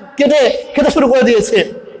সাহাবারা খেতে শুরু করে দিয়েছে।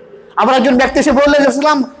 আবার একজন ব্যক্তি এসে বললেন,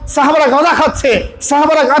 রাসূলুল্লাহ সাহাবারা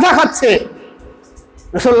গাধা খাচ্ছে।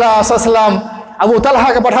 রাসূলুল্লাহ সাল্লাল্লাহু আলাইহি ওয়াসাল্লাম আবু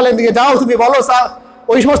তালহাকে পাঠালেন, দিকে যাও তুমি বলো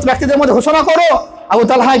ওই সমস্ত ব্যক্তিদের মধ্যে ঘোষণা করো। আবু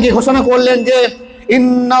তালহা গিয়ে ঘোষণা করলেন যে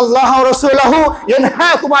ইন্নাল্লাহা ওয়া রাসূলুহু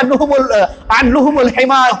ইয়ানহাকুম আন লুহুমুল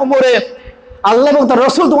হিমারে, আল্লাহ এবং তার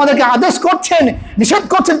রাসূল তোমাদেরকে আদেশ করছেন, নিষেধ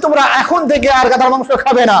করছেন তোমরা এখন থেকে আর গাধার মাংস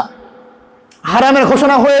খাবে না। হারামের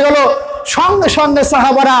ঘোষণা হয়ে গেল, সঙ্গে সঙ্গে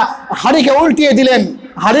সাহাবারা হাড়িকে উল্টিয়ে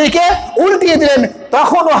দিলেন,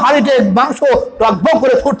 তখনও হাড়িতে মাংস টকবক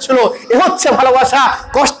করে ফুটছিল। এ হচ্ছে ভালোবাসা।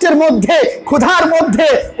 কষ্টের মধ্যে, ক্ষুধার মধ্যে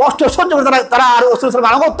কষ্ট সহ্য করে তারা আর রাসূল সাল্লাল্লাহু আলাইহি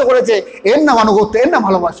ওয়াসাল্লাম আনুগত্য করেছে। এর নাম আনুগত্য, এর নাম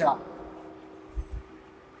ভালোবাসা।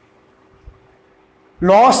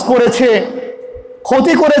 লস করেছে,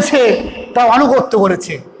 ক্ষতি করেছে, তাও আনুগত্য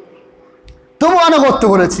করেছে, তবু আনুগত্য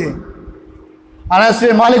করেছে। আনাস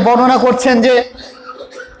বিন মালিক বর্ণনা করছেন যে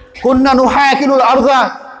কুন্না নুহাকিলুল আরদা,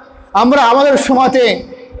 আমরা আমাদের সময়তে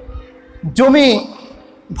জমি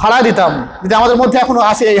ভাড়া দিতাম। যদি আমাদের মধ্যে এখনো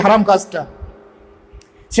আছে এই হারাম কাজটা,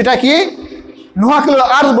 সেটা কি? নুহাকিলুল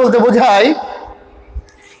আরদ বলতে বোঝায়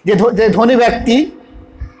যে ধনী ব্যক্তি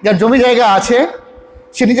যার জমি জায়গা আছে,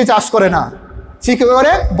 সে নিজে চাষ করে না, সে কী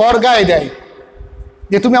করে বর্গায় দেয়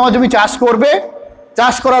যে তুমি আমার জমি চাষ করবে,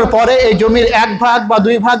 চাষ করার পরে এই জমির 1 ভাগ বা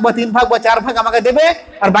 2 ভাগ বা 3 ভাগ বা 4 ভাগ আমাকে দেবে,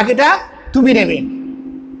 আর বাকিটা তুমি নেবে।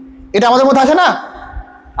 এটা আমাদের মধ্যে আছে না?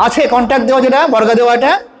 আছে কন্ট্রাক্ট দেওয়া, যেটা বর্গা দেওয়া,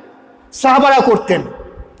 এটা সাহাবারা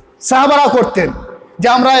করতেন যে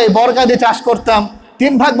আমরা এই বর্গা দিয়ে চাষ করতাম,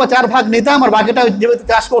 3 ভাগ বা 4 ভাগ নিতাম, আর বাকিটা যে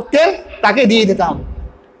চাষ করতেন তাকে দিয়ে দিতাম।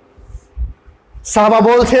 সাহাবা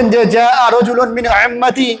বলছেন যে যা রাজুলুন মিন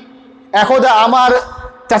উম্মতি, একদা আমার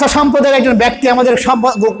চাচা সম্প্রদায়ের একজন ব্যক্তি আমাদের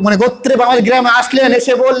মানে গোত্রে বা আমাদের গ্রামে আসলেন,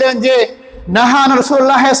 এসে বললেন যে নাহান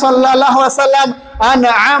রাসূলুল্লাহ সাল্লাল্লাহু আলাইহি ওয়াসাল্লাম আন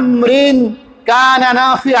আমরিন কানা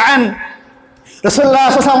নাফিআন, রাসূলুল্লাহ সাল্লাল্লাহু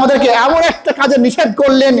আলাইহি ওয়াসাল্লাম আমাদেরকে এমন একটা কাজে নিষেধ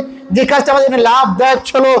করলেন যে কাজটা আমাদের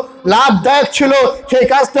লাভদায়ক ছিল। সেই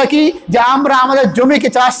কাজটা কি? যে আমরা আমাদের জমিকে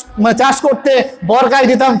চাষ করতে বর্গায়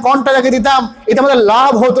দিতাম, কন্ট্রাক্টে দিতাম, এটা আমাদের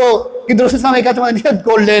লাভ হতো, কিন্তু রাসূল সাল্লাল্লাহু আলাইহি ওয়াসাল্লাম এই কাজটা আমাদের নিষেধ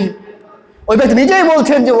করলেন। ওই ব্যক্তি নিজেই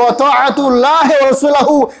বলছেন যে ওয়াতাআতুল্লাহি ওয়া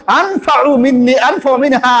রাসূলিহি আনফাউ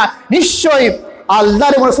মিনহা, নিশ্চয়ই আল্লাহ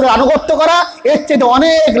এবং রাসূলের আনুগত্য করা এর চেয়ে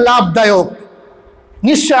অনেক লাভদায়ক।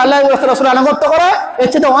 নিশ্চয় আল্লাহ এবং রাসূলের আনুগত্য করা এর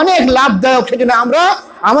চেয়ে অনেক লাভদায়ক। সেজন্য আমরা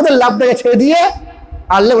আমাদের লাভটাকে ছেড়ে দিয়ে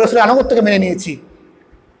আল্লাহ এবং রাসূলের আনুগত্যকে মেনে নিয়েছি।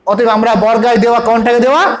 অতএব আমরা বর্গায় দেওয়া, কন্ট্রাক্টে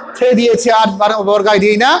দেওয়া ছেড়ে দিয়েছি, আর বর্গায়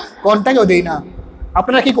দিই না, কন্ট্রাক্টেও দিই না।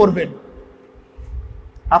 আপনারা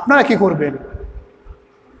কি করবেন?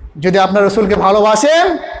 যদি আপনার রাসূলকে ভালোবাসেন,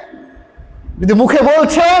 যদি মুখে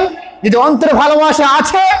বলছেন, যদি অন্তরে ভালোবাসা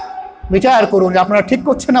আছে, বিচার করুন যে আপনারা ঠিক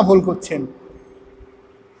করছেন না ভুল করছেন।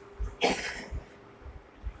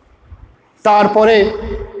 তারপরে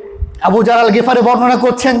আবু জার আল গিফারি বর্ণনা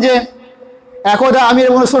করছেন যে একদা আমির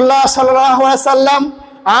রাসূলুল্লাহ সাল্লাল্লাহু আলাইহি ওয়াসাল্লাম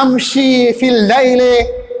আমশি ফিল লাইলি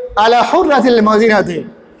আলা হুররাতিল মদিনাতে,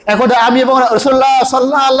 একদা আমি এবং রাসূলুল্লাহ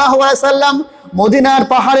সাল্লাল্লাহু আলাইহি ওয়াসাল্লাম মদিনার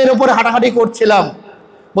পাহাড়ের উপরে হাঁটাহাঁটি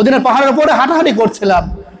করছিলাম।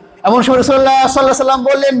 এমন সময় রাসূলুল্লাহ সাল্লাল্লাহু আলাইহি ওয়াসাল্লাম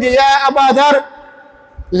বললেন যে ইয়া আবা যার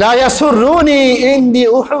লা ইয়াসুরুনি ইনদি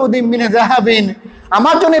উহুদিন মিন যাহাবিন,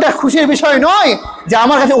 আমার জন্য এটা খুশির বিষয় নয় যে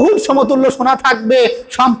আমার কাছে উহুদ সমতুল্য সোনা থাকবে,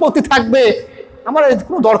 সম্পত্তি থাকবে, আমার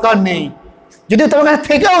কোনো দরকার নেই। যদি তোমার কাছে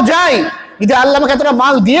থেকেও যায়, যদি আল্লাহ আমাকে এতটা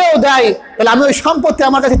মাল দিয়েও দেয়, তাহলে আমি ওই সম্পত্তি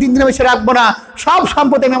আমার কাছে 3 দিনের বেশি রাখবো না। সব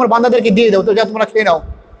সম্পত্তি আমি আমার বান্দাদেরকে দিয়ে দেবো, তো যা তোমরা খেয়ে নাও,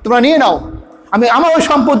 তোমরা নিয়ে নাও, আমি আমার ওই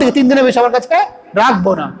সম্পত্তিকে 3 দিনের বেশি আমার কাছে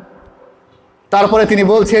রাখবো না। তারপরে তিনি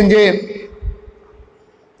বলছেন যে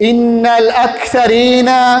ইন্নাল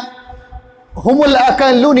আকসারিনা হুমুল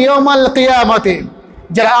আকাল্লুন ইয়াউমাল কিয়ামাতি,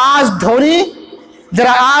 যারা আজ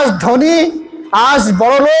ধনী, আজ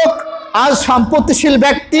বড়লোক, আজ সম্পত্তিশীল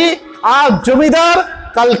ব্যক্তি, আজ জমিদার,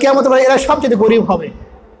 কাল কিয়ামতের পরে এরা সবচেয়ে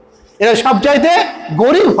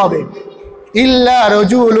গরিব হবে। ইল্লা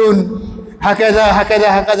রাজুলুন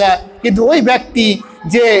হাকাযা, কিন্তু ওই ব্যক্তি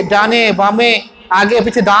যে ডানে বামে আগে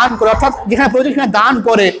পিছে দান করে, অর্থাৎ যেখানে প্রয়োজন সেখানে দান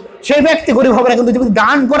করে, সেই ব্যক্তি গরিব হবে না। কিন্তু যদি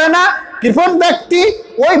দান করে না, কৃপণ ব্যক্তি,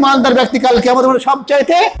 ওই মালদার ব্যক্তি কাল কিয়ামতের পরে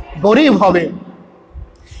সবচাইতে গরিব হবে।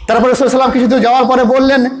 তারপরে রাসূল সাল্লাল্লাহু আলাইহি ওয়াসাল্লাম কিছু যাওয়ার পরে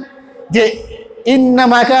বললেন যে ইন্না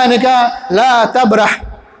মাকানিকা লা তাবরাহ,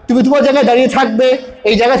 তুমি তোমার জায়গায় দাঁড়িয়ে থাকবে,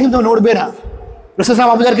 এই জায়গা থেকে তুমি নড়বে না। রাসূল সাল্লাল্লাহু আলাইহি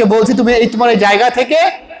ওয়াসাল্লাম আবু যারকে বলছি তুমি তোমার এই জায়গা থেকে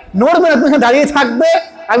নড়বে না, তুমি দাঁড়িয়ে থাকবে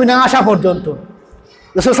আমি না আসা পর্যন্ত।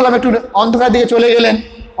 রাসূল সাল্লাল্লাহু আলাইহি ওয়াসাল্লাম একটু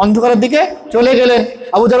অন্ধকারের দিকে চলে গেলেন।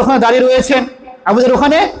 আবু যার ওখানে দাঁড়িয়ে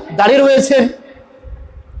রয়েছেন।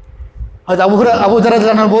 হয়তো আবু যার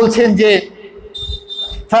বলছেন যে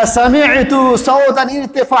ফাসামি'তু সাওতান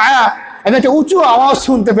ইরতিফা, আমি একটা উঁচু আওয়াজ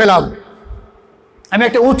শুনতে পেলাম। আমি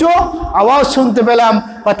একটা উঁচু আওয়াজ শুনতে পেলাম,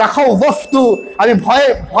 বা তাকাও বস্তু, আমি ভয়ে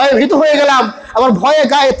ভয়ে ভীত হয়ে গেলাম, আমার ভয়ে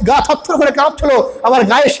গা থরথর করে কাঁপছিল, আমার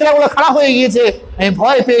গায়ের শিরাগুলো খারাপ হয়ে গিয়েছে, আমি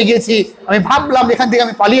ভয় পেয়ে গেছি। আমি ভাবলাম এখান থেকে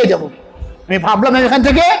আমি পালিয়ে যাব, এখান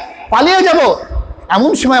থেকে পালিয়ে যাব।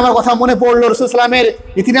 এমন সময় আমার কথা মনে পড়লো রাসূল সাল্লাল্লাহু আলাইহি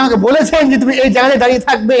ওয়াসাল্লামের, যে তিনি আমাকে বলেছেন যে তুমি এই জায়গায় দাঁড়িয়ে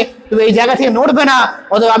থাকবে, তুমি এই জায়গা থেকে নড়বে না।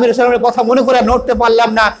 অথবা আমি রাসূল সাল্লাল্লাহু আলাইহি ওয়াসাল্লামের কথা মনে করে নড়তে পারলাম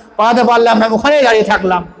না, পালাতে পারলাম না, আমি ওখানেই দাঁড়িয়ে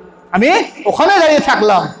থাকলাম।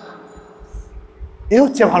 এ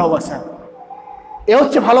হচ্ছে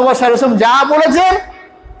ভালোবাসা। রাসূল যা বলেছেন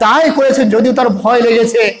তাই করেছেন। যদিও তার ভয়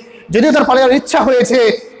লেগেছে, যদিও তার পালানোর ইচ্ছা হয়েছে,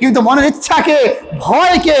 কিন্তু মনের ইচ্ছাকে,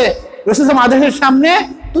 ভয়কে রাসূল আদেশের সামনে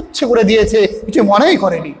তুচ্ছ করে দিয়েছে, কিছু মনেই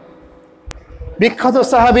করেনি। বিখ্যাত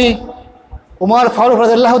সাহাবী উমর ফারুক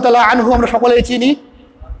রাদিয়াল্লাহু তাআলা আনহু আমরা সকলেই চিনি।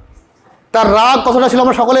 তার রাগ কতটা ছিল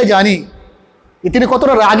আমরা সকলেই জানি। তিনি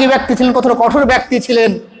কতটা রাগী ব্যক্তি ছিলেন, কতটা কঠোর ব্যক্তি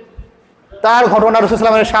ছিলেন। তার ঘটনা রাসূল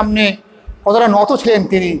সাল্লাল্লাহু আলাইহি ওয়াসাল্লামের সামনে কতটা নত ছিলেন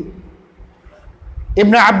তিনি।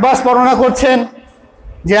 ইবনে আব্বাস বর্ণনা করছেন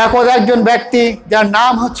যে একজন ব্যক্তি যার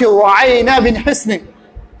নাম হচ্ছে ওয়াইনা বিন হিসন,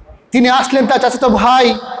 তিনি আসলেন তার চাচাতো ভাই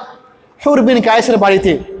হুর বিন কায়েসের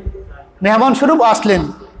বাড়িতে, মেহমান স্বরূপ আসলেন।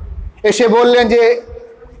 এসে বললেন যে,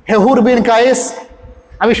 হে হুর বিন কায়েস,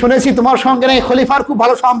 আমি শুনেছি তোমার সঙ্গে নাকি খলিফার খুব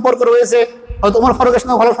ভালো সম্পর্ক রয়েছে, হয়তো ওমর ফারুকের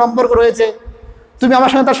সঙ্গে ভালো সম্পর্ক রয়েছে, তুমি আমার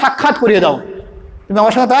সঙ্গে তার সাক্ষাৎ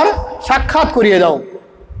করিয়ে দাও।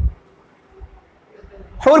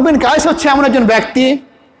 হুর বিন কায়েস হচ্ছে এমন একজন ব্যক্তি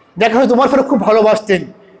যাকে হয়তো ওমর ফারুক খুব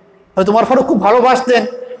ভালোবাসতেন,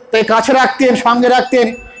 তাই কাছে রাখতেন, সঙ্গে রাখতেন,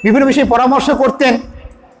 বিভিন্ন বিষয়ে পরামর্শ করতেন।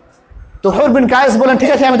 তো হুর বিন কায়েস বলেন,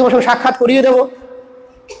 ঠিক আছে, আমি তোমার সঙ্গে সাক্ষাৎ করিয়ে দেবো।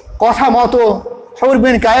 কথা মতো হুর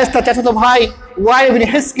বিন কায়েস তার চাচাতো ভাই ওয়াই বিন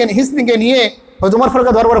হিসনকে নিয়ে হয়তো ওমর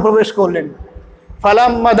ফারুকের দরবারে প্রবেশ করলেন।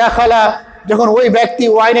 ফালাম্মা দাখালা, যখন ওই ব্যক্তি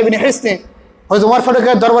ওয়াই বিন হিসন হয়তো ওমর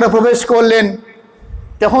ফারুকের দরবারে প্রবেশ করলেন,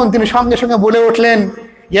 তখন তিনি সঙ্গে সঙ্গে বলে উঠলেন,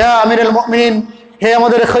 ইয়া আমিরুল মুমিনিন, হে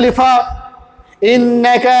আমাদের খলিফা,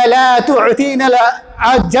 ইন্নাকা লা তু'তিনা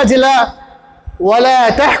আল-জাজলা ওয়া লা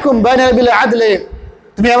তাহকুম বাইনানা বিল আদল।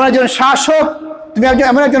 তুমি এমন একজন শাসক, তুমি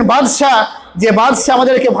এমন একজন বাদশাহ, যে বাদশাহ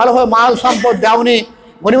আমাদেরকে ভালোভাবে মাল সম্পদ দাওনি,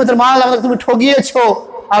 গনিমতের মাল আমাদের তুমি ঠগিয়েছো,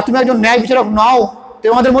 আর তুমি একজন ন্যায় বিচারক নও,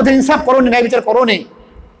 তুমি আমাদের মধ্যে ইনসাফ করোনি, ন্যায় বিচার করোনি।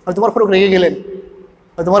 আর তোমার ফারুক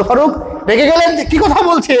রেগে গেলেন, যে কি কথা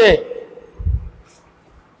বলছে,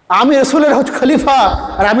 আমি রাসূলের খলিফা,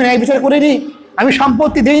 আর আমি ন্যায় বিচার করিনি, আমি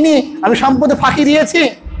সম্পত্তি দেইনি, আমি সম্পত্তি ফাঁকি দিয়েছি।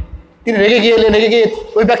 তিনি রেগে গিয়ে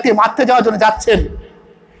ওই ব্যক্তি মারতে যাওয়ার জন্য যাচ্ছেন।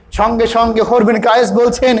 সঙ্গে সঙ্গে হুর বিন কায়েস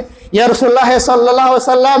বলছেন, ইয়া রাসূলুল্লাহ সাল্লাল্লাহু আলাইহি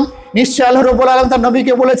ওয়াসাল্লাম, নিশ্চয় আল্লাহ রাব্বুল আলামিন তার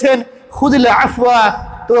নবীকে বলেছেন, খুযিল আফওয়া,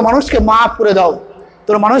 তোমরা মানুষকে মাফ করে দাও,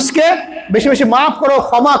 তোমরা মানুষকে বেশি বেশি মাফ করো,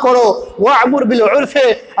 ক্ষমা করো, ওয়া'মুর বিল উরফি,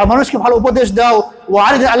 আর মানুষকে ভালো উপদেশ দাও,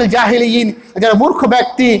 ওয়া'রিদ আল জাহিলিন, যারা মূর্খ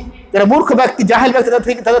ব্যক্তি জাহেল ব্যক্তি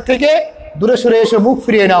তাদের থেকে দূরে সরে এসে মুখ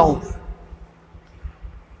ফিরিয়ে নাও।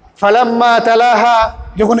 ফালাম্মা তালাহা,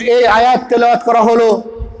 যখন এই আয়াত তেলাওয়াত করা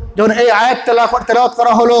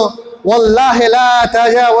হলো, ওয়াল্লাহি লা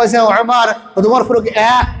তাজাওয়াজা উমর, ওমর ফারুক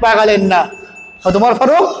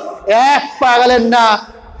এক পা গেলেন না,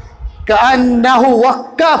 কান্নাহু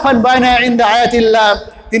ওয়াক্কাফান বাইনা ইনদা আয়াতিল্লাহ,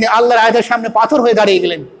 তিনি আল্লাহর আয়াতের সামনে পাথর হয়ে দাঁড়িয়ে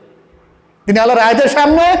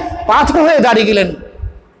গেলেন।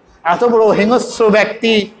 এত বড় হিংস্র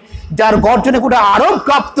ব্যক্তি, যার গর্জনে গোটা আরব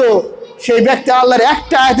কাঁপত, সেই ব্যক্তি আল্লাহর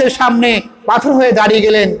একটা আয়াতের সামনে পাথর হয়ে দাঁড়িয়ে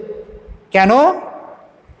গেলেন। কেন?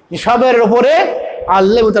 এসবের উপরে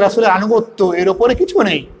আল্লাহ ও রাসূলের আনুগত্য, এর উপরে কিছু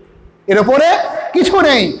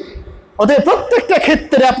নেই। অতএব প্রত্যেকটা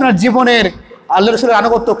ক্ষেত্রে আপনার জীবনের আল্লাহ রাসূলের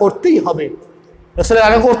আনুগত্য করতেই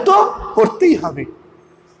হবে।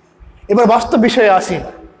 এবার বাস্তব বিষয়ে আসি।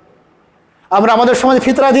 আমরা আমাদের সমাজে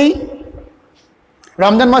ফিতরা দিই,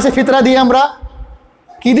 রমজান মাসে ফিতরা দিই, আমরা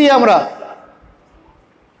কি দিই? আমরা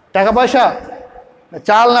টাকা পয়সা, না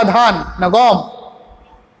চাল, না ধান, না গম?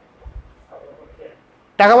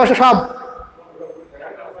 টাকা পয়সা সব।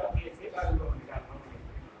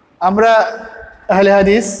 আমরা আহলে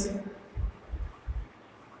হাদিস,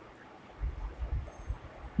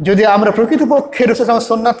 যদি আমরা প্রকৃতপক্ষে রাসূল সাল্লাল্লাহু আলাইহি ওয়াসাল্লামের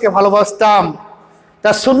সুন্নাতকে ভালোবাসতাম,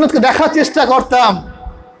 তার সুন্নাতকে দেখার চেষ্টা করতাম,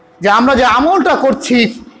 যে আমরা যে আমলটা করছি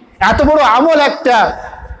এত বড় আমল একটা,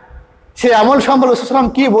 সেই আমল সম্পর্কে রাসূল সাল্লাল্লাহু আলাইহি ওয়াসাল্লাম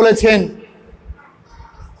কি বলেছেন,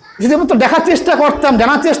 যদি আমরা দেখার চেষ্টা করতাম,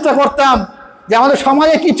 জানার চেষ্টা করতাম যে আমাদের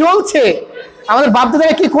সমাজে কি চলছে, আমাদের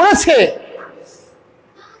বাপদাদারা কি করেছে,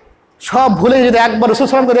 সব ভুলে যদি একবার রাসূল সাল্লাল্লাহু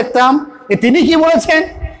আলাইহি ওয়াসাল্লামকে দেখতাম যে তিনি কি বলেছেন,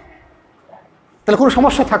 তাহলে কোনো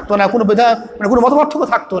সমস্যা থাকতো না, কোনো কোনো মতপার্থক্য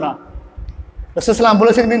থাকতো না। রাসূল সাল্লাল্লাহু আলাইহি ওয়াসাল্লাম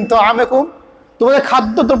বলেছেন, মিন তাআমিকুম, তোমাদের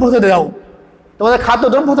খাদ্যদ্রব্য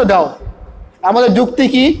হতে দাও। আমাদের যুক্তি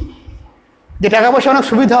কি? যে টাকা পয়সা অনেক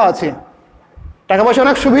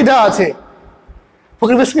সুবিধা আছে,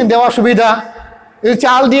 ফকির মিসকিন দেওয়া সুবিধা, যদি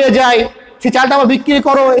চাল দিয়ে যায় সেই চালটা আবার বিক্রি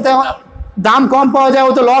করো, এটা দাম কম পাওয়া যায়,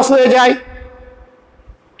 ও তো লস হয়ে যায়।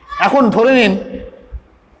 এখন ধরে নিন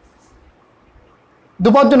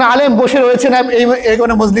দুপাঁচজন আলেম বসে রয়েছেন এই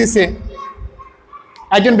কোনো মজলিসে,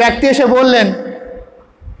 একজন ব্যক্তি এসে বললেন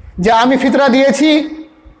যে আমি ফিতরা দিয়েছি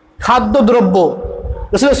খাদ্যদ্রব্য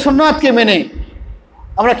রাসূলের সুন্নাতকে মেনে।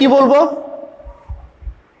 আমরা কি বলবো?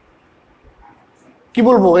 কি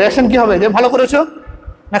বলবো? রিঅ্যাকশন কি হবে? যে ভালো করেছো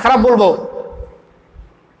না খারাপ বলবো?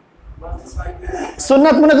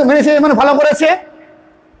 সুন্নাত মেনেছে মানে ভালো করেছে।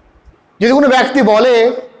 যদি কোনো ব্যক্তি বলে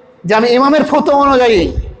যে আমি ইমামের ফতোয়া অনুযায়ী,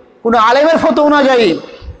 কোনো আলেমের ফতোয়া অনুযায়ী,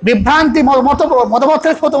 বিভ্রান্তি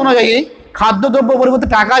মতবাদের ফতোয়া অনুযায়ী খাদ্যদ্রব্য পরিবর্তে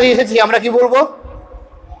টাকা দিয়ে এসেছি, আমরা কি বলবো?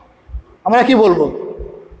 আমরা কি বলবো?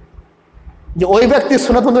 যে ওই ব্যক্তি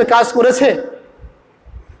সুন্নাত মতো কাজ করেছে,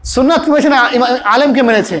 সুন্নাতকে মেনেছে না আলেমকে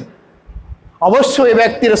মেনেছে? অবশ্যই এই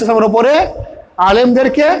ব্যক্তি রাসূলের উপরে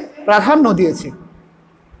আলেমদেরকে প্রাধান্য দিয়েছে।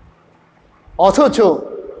 অথচ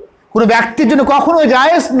কোনো ব্যক্তির জন্য কখনো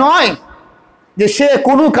জায়েজ নয় যে সে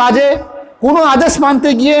কোনো কাজে, কোনো আদেশ মানতে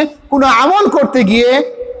গিয়ে, কোনো আমল করতে গিয়ে রাসূল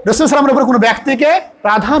সাল্লাল্লাহু আলাইহি ওয়াসাল্লামের উপর কোনো ব্যক্তিকে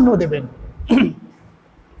প্রাধান্য দেবেন।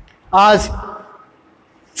 আজ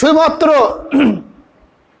শুধুমাত্র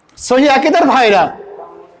সহিহ আকীদার ভাইরা,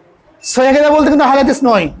 সহিহ আকীদা বলতে কিন্তু আহলে হাদিস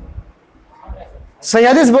নয়, সহিহ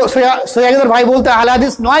আকীদার ভাই বলতে আহলে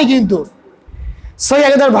হাদিস নয়, কিন্তু সহিহ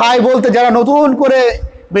আকীদার ভাই বলতে যারা নতুন করে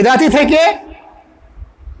বেদাতি থেকে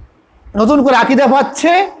নতুন করে আকীদা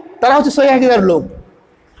পাচ্ছে তারা হচ্ছে সহিহ আকীদার লোক।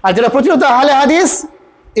 আর যারা প্রচলিত আহলে হাদিস,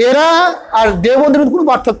 এরা আর দেওবন্দের কোনো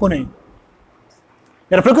পার্থক্য নেই।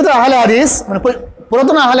 এরা প্রকৃত আহলে হাদিস, মানে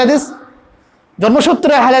পুরাতন আহলে হাদিস,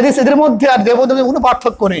 জন্মসূত্রে আহলে হাদিস, এদের মধ্যে আর দেওবন্দের কোনো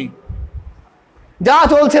পার্থক্য নেই। যা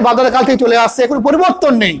চলছে বাদলের কাল থেকে চলে আসছে, কোনো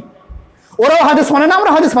পরিবর্তন নেই। ওরাও হাদিস মানে না,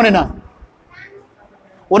 আমরা হাদিস মানে না।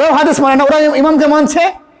 ওরাও হাদিস মানে না, ওরা ইমামকে মানছে,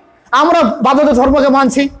 আমরা বাদলের ধর্মকে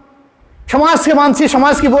মানছি, সমাজকে মানছি,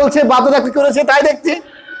 সমাজ কি বলছে, বাদলা কি করেছে তাই দেখছি।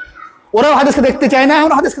 ওরাও হাদিসকে দেখতে চায় না,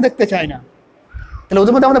 আমরা হাদিসকে দেখতে চাই না। তাহলে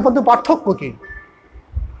ওদের মধ্যে আমাদের পার্থক্য কি?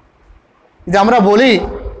 যে আমরা বলি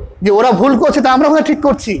যে ওরা ভুল করছে, তা আমরা কোথায় ঠিক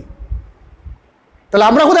করছি? তাহলে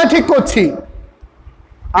আমরা কোথায় ঠিক করছি?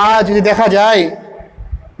 আর যদি দেখা যায়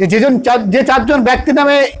যে যে চারজন ব্যক্তি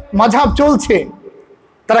নামে মাযহাব চলছে,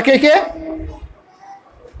 তারা কে কে?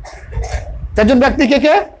 চারজন ব্যক্তি কে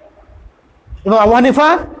কে? ইমাম আবু হানিফা,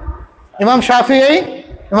 ইমাম শাফিঈ,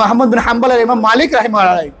 ইমাম আহমদ বিন হাম্বল আর ইমাম মালিক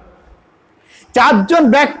রাহিমাহুল্লাহ। চারজন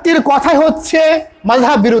ব্যক্তির কথাই হচ্ছে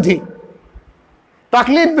মাযহাব বিরোধী,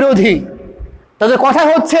 তাকলিদ বিরোধী। তাদের কথা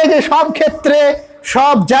হচ্ছে যে সব ক্ষেত্রে,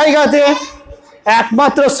 সব জায়গাতে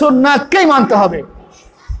একমাত্র সুন্নাতকেই মানতে হবে,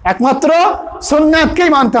 একমাত্র সুন্নাতকেই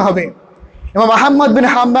মানতে হবে। ইমাম আহমদ বিন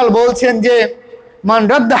হাম্বল বলছেন যে মান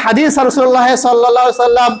রাদ্দা হাদিস রাসূলুল্লাহ সাল্লাল্লাহু আলাইহি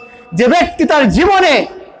ওয়াসাল্লাম, যে ব্যক্তি তার জীবনে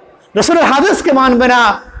রাসূলের হাদিসকে মানবে না,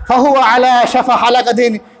 ফাহুয়া আলা শাফা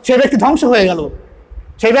হালাকাতিন, সেই ব্যক্তি ধ্বংস হয়ে গেল,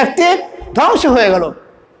 সেই ব্যক্তি ধ্বংস হয়ে গেল।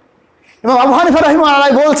 ইমাম আবু হানিফা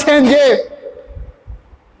রাহিমাহুল্লাহ বলছেন যে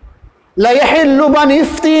লা ইয়াহিল্লু মান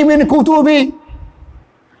ইফতি মিন কুতুবি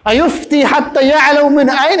আইফতি হাত্তা ইয়ালামু মিন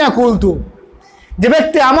আইনা কুলতু, যে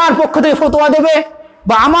ব্যক্তি আমার পক্ষ থেকে ফতোয়া দেবে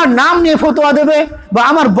বা আমার নাম নিয়ে ফতোয়া দেবে বা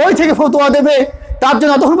আমার বই থেকে ফতোয়া দেবে, তার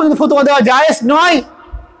জন্য ততক্ষণ পর্যন্ত ফতোয়া দেওয়া জায়েজ নয়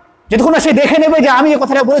যতক্ষণ না সে দেখে নেবে যে আমি এই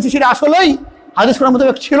কথাটা বলেছি সেটা আসলেই হাদিস কোরআন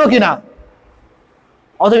মোতাবেক ছিল কিনা।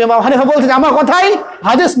 অথচ ইমাম হানিফা বলছে যে আমার কথাই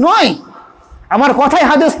হাদিস নয়, আমার কথাই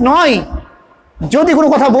হাদিস নয়। যদি কোনো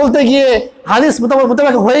কথা বলতে গিয়ে হাদিস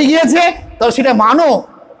মোতাবেক হয়ে গিয়েছে তাহলে সেটা মানো,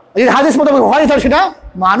 যদি হাদিস মোতাবেক হয় তাহলে সেটা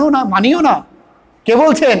মানো না, মানিও না। কে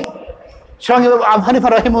বলছেন? সঙ্গে আবু হানিফা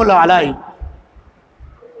রাহিমাহুল্লাহ আলাইহি।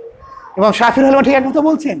 এবং শাফিঈ রাহিমাহুল্লাহ ঠিক এক কথা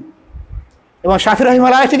বলছেন, এবং শাফিঈ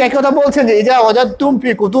রাহিমাহুল্লাহ আলাইহি ঠিক এক কথা বলছেন যে ইজা ওয়াজাদতুম ফি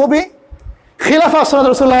কুতুবি খিলাফা সুন্নাত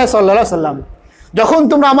রাসূলুল্লাহ সাল্লাল্লাহু আলাইহি ওয়াসাল্লাম, যখন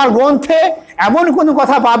তোমরা আমার গ্রন্থে এমন কোনো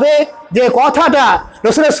কথা পাবে যে কথাটা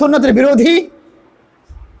রাসূলের সুন্নাতের বিরোধী,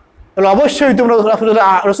 তাহলে অবশ্যই তোমরা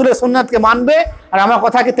রাসূলের সুন্নাতকে মানবে আর আমার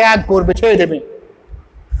কথাকে ত্যাগ করবে, ছেড়ে দেবে।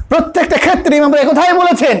 প্রত্যেকটা ক্ষেত্রে ইমামরা এই কথাই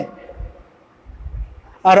বলেছেন।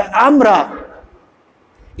 আর আমরা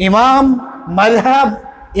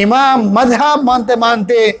ইমাম মাযহাব মানতে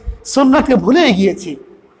মানতে সুন্নাতকে ভুলে গিয়েছি।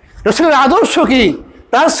 রাসূলের আদর্শ কি,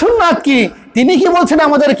 তার সুন্নাত কি, তিনি কি বলছেন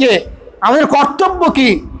আমাদেরকে, আমাদের কর্তব্য কি,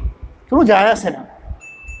 কোনো যায় আসে না,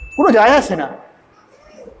 কোনো যায় আসে না।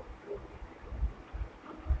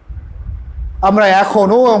 আমরা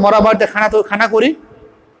এখনো মরা বাড়িতে খানা করি,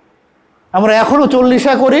 আমরা এখনো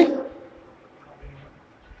 40 করি,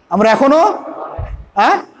 আমরা এখনো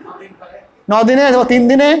 9 দিনে 3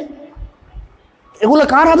 দিনে। এগুলো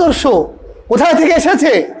কার আদর্শ? কোথায় থেকে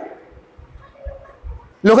এসেছে?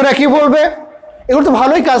 লোকেরা কি বলবে? এগুলো তো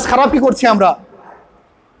ভালোই কাজ, খারাপ কি করছি আমরা?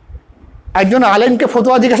 একজন আলেমকে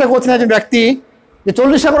ফতোয়া জিজ্ঞাসা করছেন একজন ব্যক্তি যে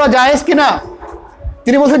 40টা করা জায়েজ কিনা।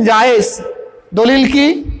 তিনি বলছেন জায়েজ। দলিল কি?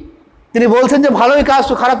 তিনি বলছেন যে ভালোই কাজ,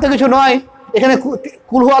 খারাপ তো কিছু নয়। এখানে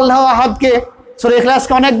কুল হু আল্লাহু আহাদকে সূরা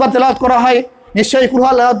ইখলাসকে অনেকবার তেলাওয়াত করা হয়, নিশ্চয়ই কুল হু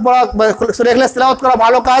আল্লাহু আহাদ পড়া সূরা ইখলাস তেলাওয়াত করা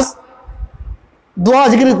ভালো কাজ, দোয়া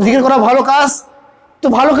জিকির করা ভালো কাজ। তো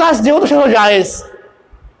ভালো কাজ যেহেতু সেটা জায়েজ,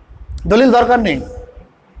 দলিল দরকার নেই।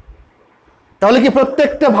 তাহলে কি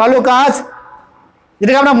প্রত্যেকটা ভালো কাজ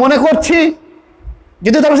যেটাকে আমরা মনে করছি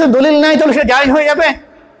যদি তার সাথে দলিল নাই তাহলে সেটা জায়েজ হয়ে যাবে?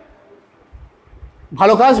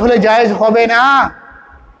 ভালো কাজ হলে জায়েজ হবে না।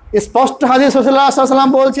 স্পষ্ট হাদিস রাসূলুল্লাহ সাল্লাল্লাহু আলাইহি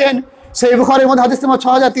ওয়াসাল্লাম বলছেন, সহিহ বুখারীর মধ্যে হাদিস নম্বর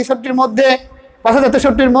 6063 মধ্যে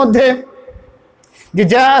 5063 মধ্যে, যে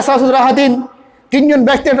যা সাসুদ রাহাতিন, 3 জন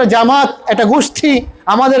ব্যক্তি, একটা জামাত, একটা গোষ্ঠী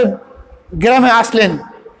আমাদের গ্রামে আসলেন।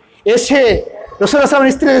 এসে রাসূলুল্লাহ সাল্লাল্লাহু আলাইহি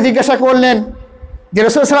ওয়াসাল্লামের স্ত্রীকে জিজ্ঞাসা করলেন যে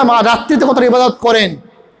রাসূলুল্লাহ সাল্লাল্লাহু আলাইহি ওয়াসাল্লাম রাত্রিতে কতটা ইবাদত করেন,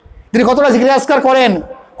 তিনি কতটা জিকির আজকার করেন,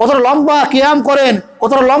 কতটা লম্বা কিয়াম করেন,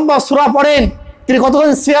 কতটা লম্বা সূরা পড়েন, তিনি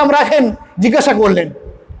কতদিন সিয়াম রাখেন, জিজ্ঞাসা করলেন।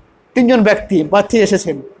 3 জন ব্যক্তি বাড়তি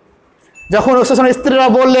এসেছেন। যখন রাসূলুল্লাহ সাল্লাল্লাহু আলাইহি ওয়াসাল্লামের স্ত্রীরা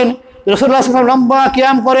বললেন রাসূলুল্লাহ সাল্লাল্লাহু আলাইহি ওয়াসাল্লাম লম্বা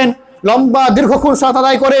কিয়াম করেন, লম্বা দীর্ঘক্ষণ সালাত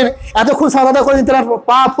আদায় করেন, এতক্ষণ সালাত আদায় করেন তার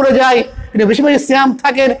পা ফুলে যায়, তিনি বেশি বেশি সিয়াম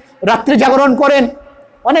থাকেন, রাত্রি জাগরণ করেন,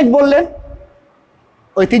 অনেক বললেন।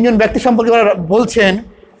 ওই 3 জন ব্যক্তি সম্পর্কে বলছেন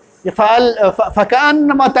যে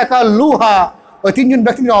ফাকান্নামা তাকাল্লুহা, ওই 3 জন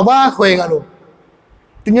ব্যক্তি অবাক হয়ে গেল।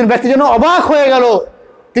 3 জন ব্যক্তি যেন অবাক হয়ে গেল।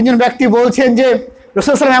 3 জন ব্যক্তি বলছেন যে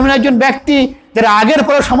রাসূলুল্লাহ সাল্লাল্লাহু আলাইহি ওয়াসাল্লাম এমন একজন ব্যক্তি যারা আগের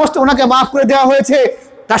পরে সমস্ত ওনাকে মাফ করে দেওয়া হয়েছে,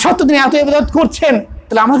 তা সত্ত্বেও তিনি এত ইবাদত করছেন,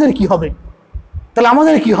 তাহলে আমাদের কি হবে? তাহলে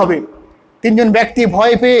আমাদের কি হবে? 3 জন ব্যক্তি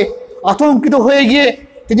ভয় পেয়ে আতঙ্কিত হয়ে গিয়ে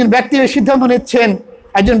 3 জন ব্যক্তি সিদ্ধান্ত নিচ্ছেন।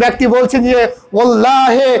 একজন ব্যক্তি বলছেন যে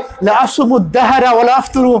ওয়াল্লাহি লা আসুমুদ দাহরা ওয়া লা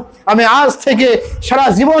আফতুরু, আমি আজ থেকে সারা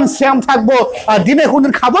জীবন সিয়াম থাকবো আর দিনে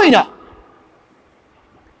কোনদিন খাবোই না।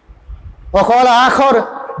 ওয়াকালা আখর,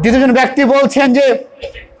 দ্বিতীয়জন ব্যক্তি বলছেন যে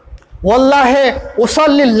ওয়াল্লাহি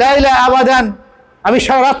উসাল্লিল লাইলা আবাদান, আমি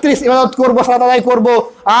সারা রাত্রি ইবাদত করবো, সালাত আদায় করবো,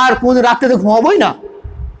 আর কোনদিন রাত্রিতে ঘুমাবোই না।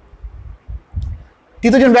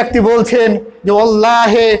 তৃতীয়জন ব্যক্তি বলছেন যে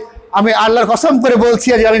ওয়াল্লাহি, আমি আল্লাহর কসম করে বলছি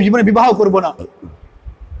যে আমি জীবনে বিবাহ করব না।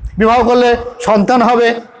 বিবাহ করলে সন্তান হবে,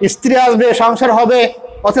 স্ত্রী আসবে, সংসার হবে,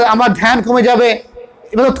 অর্থাৎ আমার ধ্যান কমে যাবে,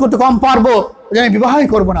 ইবাদত করতে কম পারবো, ওই জন্য আমি বিবাহই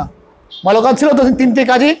করবো না। ভালো কাজ ছিল তো 3টে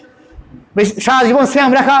কাজই। সারা জীবন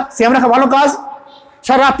সিয়াম রাখা ভালো কাজ,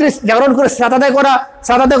 সারা রাত্রি জাগরণ করে সালাত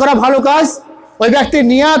আদায় করা ভালো কাজ। ওই ব্যক্তির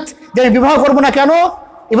নিয়াত যে আমি বিবাহ করবো না, কেন?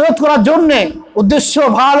 ইবাদত করার জন্যে, উদ্দেশ্য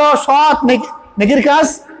ভালো, সৎ নেকির কাজ।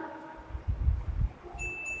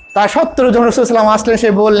 তা সত্ত্বেও যখন রাসূলুল্লাহ সাল্লাল্লাহু আলাইহি ওয়াসাল্লাম আসলেন, সে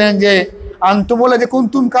বললেন যে আনতুম বলে যে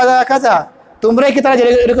কুনতুম কাজা কাজা, তোমরাই কি তারা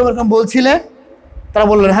এরকম বলছিলে? তারা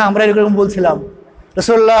বললেন হ্যাঁ, আমরা এরকম বলছিলাম।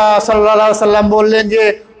 রাসূলুল্লাহ সাল্লাল্লাহু আলাইহি ওয়াসাল্লাম বললেন যে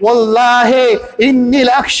ওয়াল্লাহি ইন্নী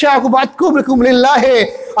লাআখশাকুম আতকুম লিল্লাহি,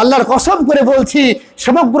 আল্লাহর কসম করে বলছি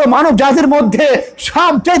সমগ্র মানব জাতির মধ্যে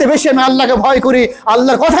সবচাইতে বেশি আমি আল্লাহকে ভয় করি,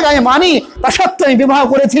 আল্লাহর কথাকে আমি মানি। তা সত্ত্বেও আমি বিবাহ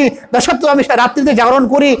করেছি, তা সত্ত্বেও আমি রাত্রিতে জাগরণ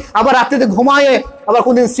করি, আবার রাত্রিতে ঘুমায়ে, আবার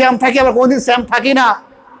কোনদিন সিয়াম থাকি, আবার কোনদিন সিয়াম থাকি না।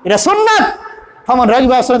 এটা সুন্নাত। ফামান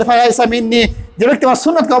রাগিবা আন সুন্নতি ফালাইসা মিন্নি, যে ব্যক্তি আমার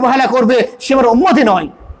সুন্নাতকে অবহেলা করবে সে আমার উম্মতই নয়।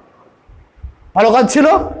 ভালো কাজ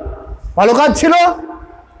ছিল।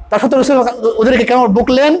 তার সত্ত্বেও রাসূল ওদেরকে কেন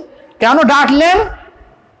বকলেন, কেন ডাঁটলেন?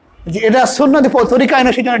 যে এটা সুন্নতি তরিকায়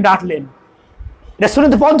না, সেই জন্য ডাঁটলেন। এটা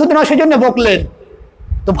সুন্নতি পদ্ধতি নয়, সেই জন্য বকলেন।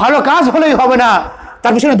 তো ভালো কাজ হলেই হবে না,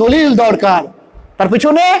 তার পিছনে দলিল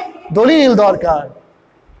দরকার।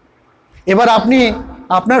 এবার আপনি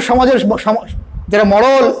আপনার সমাজের যারা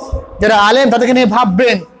মডল, যারা আলেম, তাদেরকে নিয়ে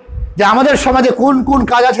ভাববেন যে আমাদের সমাজে কোন কোন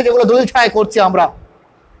কাজ আছে যেগুলো দলিল ছাড়াই করছি আমরা,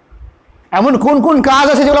 এমন কোন কোন কাজ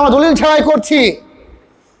আছে যেগুলো আমরা দলিল ছাড়াই করছি,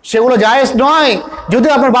 সেগুলো জায়েজ নয়।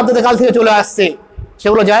 যদিও আপনার বাপদাদা কাল থেকে চলে আসছে,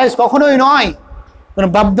 সেগুলো জায়েজ কখনোই নয়। কারণ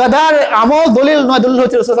বাপদাদার আমল দলিল নয়, দলিল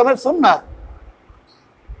হচ্ছে রাসূলের সুন্নাহ।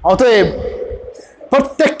 অতএব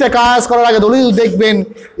প্রত্যেকটা কাজ করার আগে দলিল দেখবেন,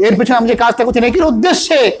 এর পিছনে আমি যে কাজটা করছি নেকির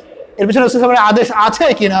উদ্দেশ্যে, এর পিছনে রাসূলের আদেশ আছে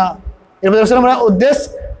কিনা, এর পিছনে রাসূলের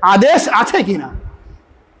আদেশ আছে কিনা।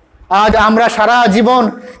 আজ আমরা সারা জীবন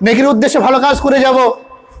নেকির উদ্দেশ্যে ভালো কাজ করে যাব,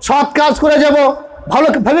 সৎ কাজ করে যাব, ভালো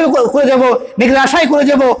ভাবে করে যাব, নেকির আশাই করে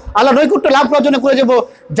যাব, আল্লাহর নৈকট্য লাভ করার জন্য করে যাব,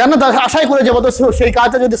 জান্নাত আশাই করে যাব। তো সেই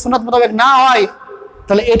কাজটা যদি সুন্নাত মোতাবেক না হয়,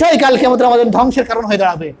 তাহলে এটাই কাল কিয়ামতের আমাদের ধ্বংসের কারণ হয়ে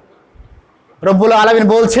দাঁড়াবে। রব্বুল আলামিন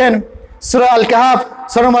বলছেন সূরা আল কাহফ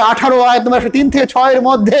সূরা নম্বর 18 আয়াত নম্বর 3 থেকে 6 এর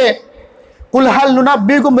মধ্যে, কুল হাল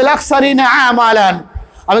নুনাব্বিকুম বিল আকসারিনা আমালান,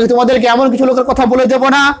 আমি তোমাদেরকে এমন কিছু লোকের কথা বলে দেব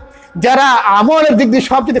না যারা আমলের দিক দিয়ে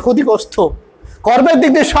সবচেয়ে ক্ষতিগ্রস্ত, কর্মের দিক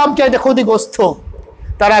দিয়ে সবচেয়ে ক্ষতিগ্রস্ত।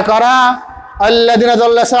 তারা কারা? আল্লাযিনা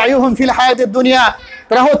যাল্লা সাইয়ুহুম ফিল হায়াতিদ দুনিয়া,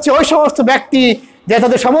 তারা হচ্ছে ওই সমস্ত ব্যক্তি যে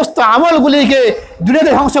তাদের সমস্ত আমলগুলিকে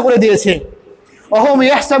দুনিয়াতে ধ্বংস করে দিয়েছে। ওহুম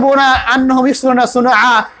ইয়াহসাবুনা আন্নাহুম ইউহসিনুনা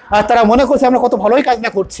সুনআ, আর তারা মনে করছে আমরা কত ভালোই কাজ না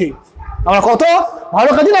করছি, আমরা কত ভালো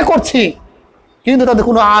কাজ না করছি, কিন্তু তাদের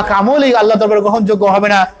কোনো আমলই আল্লাহ দরবারে গ্রহণযোগ্য হবে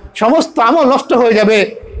না, সমস্ত আমল নষ্ট হয়ে যাবে।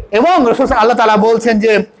 এবং রাসূল আল্লাহ তাআলা বলছেন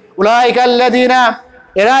যে উলাইকা আল্লাযিনা,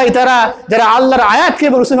 এরাই তারা যারা আল্লাহর আয়াতকে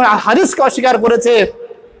এবং রাসূলের হাদিসকে অস্বীকার করেছে,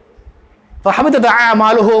 ফাহাবিতাত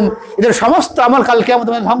আমালুহুম, এদের সমস্ত আমল কাল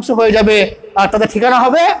কিয়ামতের দিন ধ্বংস হয়ে যাবে, আর তাদের ঠিকানা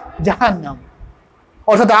হবে জাহান্নাম।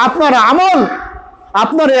 অর্থাৎ আপনার আমল,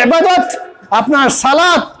 আপনার ইবাদত, আপনার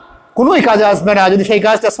সালাত কোনোই কাজে আসবে না যদি সেই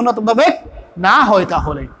কাজটা সুন্নাত মোতাবেক না হয়।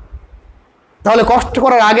 তাহলে কষ্ট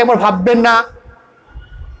করার আগে একবার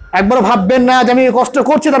ভাববেন না যে আমি কষ্ট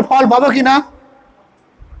করছি তার ফল পাবো কিনা।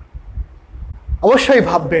 অবশ্যই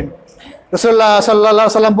ভাববেন। রাসূলুল্লাহ সাল্লাল্লাহু আলাইহি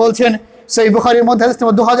ওয়াসাল্লাম বলছেন সেই বুখারীর মধ্যে হাদিস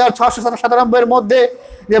নম্বর 2697 মধ্যে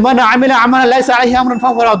যে মান আমিলা আমালা লাইসা আলাইহি আমরুন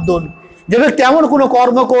ফাহুয়া রাদ্দুন, যে ব্যক্তি এমন কোনো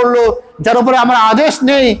কর্ম করলো যার উপরে আমার আদেশ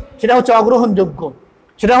নেই, সেটা হচ্ছে অগ্রহণযোগ্য,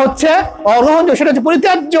 সেটা হচ্ছে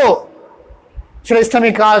পরিত্যাজ্য, সেটা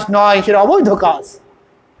ইসলামিক কাজ নয়, সেটা অবৈধ কাজ।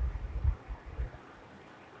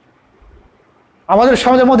 আমাদের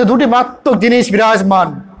সমাজের মধ্যে দুটি মারাত্মক জিনিস বিরাজমান,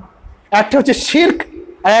 একটা হচ্ছে শিরক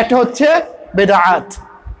আর একটা হচ্ছে বেদাত।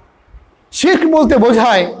 শিরক বলতে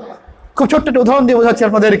বোঝায়, খুব ছোট্ট একটা উদাহরণ দিয়ে বোঝাচ্ছি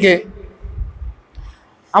আপনাদেরকে।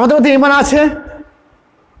 আমাদের মধ্যে ঈমান আছে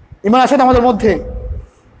তো আমাদের মধ্যে,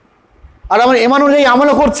 আর আমরা ঈমান অনুযায়ী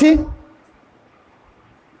আমলও করছি।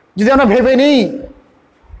 যদি আমরা ভেবে নিই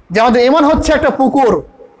যে আমাদের ঈমান হচ্ছে একটা পুকুর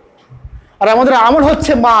আর আমাদের আমল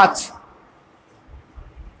হচ্ছে মাছ,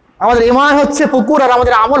 আমাদের ঈমান হচ্ছে পুকুর আর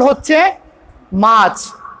আমাদের আমল হচ্ছে মাছ,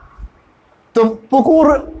 তো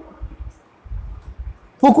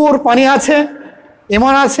পুকুর পানি আছে,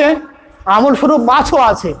 ঈমান আছে, আমল স্বরূপ মাছও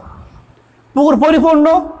আছে, পুকুর পরিপূর্ণ,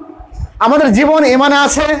 আমাদের জীবন ঈমানে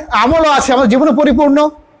আছে, আমলও আছে, আমাদের জীবনও পরিপূর্ণ,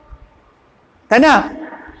 তাই না?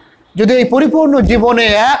 যদি এই পরিপূর্ণ জীবনে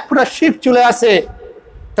এক ফোঁটা শিরক চলে আসে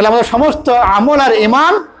তাহলে আমাদের সমস্ত আমল আর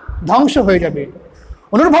ঈমান ধ্বংস হয়ে যাবে।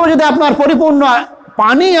 অনুরূপভাবে যদি আপনার পরিপূর্ণ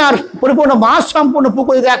পানি আর পরিপূর্ণ মাছ সম্পূর্ণ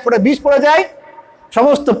পুকুরে যদি এক ফোঁটা বিষ পড়ে যায়,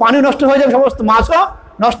 সমস্ত পানি নষ্ট হয়ে যাবে, সমস্ত মাছও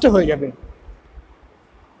নষ্ট হয়ে যাবে।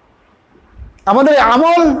 আমাদের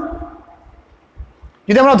মাল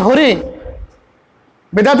যদি আমরা ধরি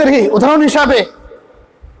বেদাতের উদাহরণ হিসাবে,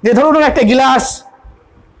 যে ধরুন একটা গিলাস,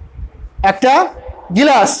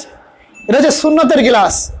 এটা হচ্ছে সুন্নাতের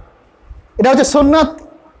গিলাস, এটা হচ্ছে সুন্নাত,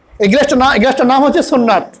 এই গ্লাসটার নাম হচ্ছে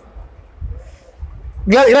সুন্নাত।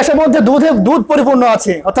 গ্লাসের মধ্যে দুধ পরিপূর্ণ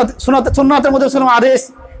আছে, অর্থাৎ সুন্নাতের মধ্যে আদেশ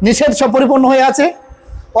নিষেধ সব পরিপূর্ণ হয়ে আছে,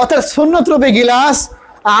 অর্থাৎ সুন্নত রূপে গিলাস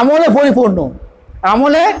আমলে পরিপূর্ণ,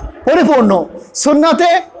 সুন্নাতে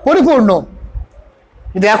পরিপূর্ণ।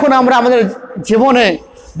 যদি এখন আমরা আমাদের জীবনে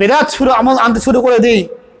বেদাত আনতে শুরু করে দিই,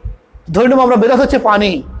 ধরে নেব আমরা বেদাত হচ্ছে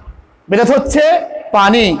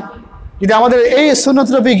পানি, যদি আমাদের এই সুন্নত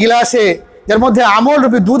রূপী গিলাসে যার মধ্যে আমল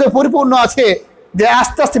রূপী দুধে পরিপূর্ণ আছে, যে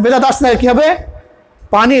আস্তে আস্তে বেদাত আসতে কি হবে,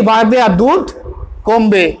 পানি বাড়বে আর দুধ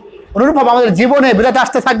কমবে। অনুরূপভাবে আমাদের জীবনে বেদাত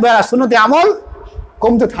আসতে থাকবে আর সুন্নতে আমল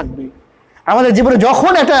কমতে থাকবে। আমাদের জীবনে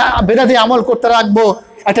যখন একটা বেদাতে আমল করতে রাখবো,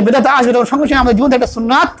 একটা বেদাতে আসবে, তখন সঙ্গে সঙ্গে আমাদের জীবনে একটা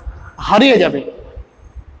সুন্নাত হারিয়ে যাবে।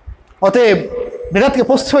 অতএব বেদাতকে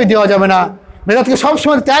প্রশ্রয় দেওয়া যাবে না, বেদাতকে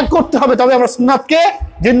সবসময় ত্যাগ করতে হবে, তবে আমরা সুন্নাতকে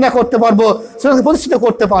জিন্দা করতে পারবো, সুন্নাতকে প্রতিষ্ঠিত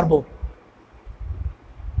করতে পারবো।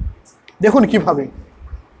 দেখুন কিভাবে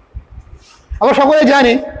আমরা সকলে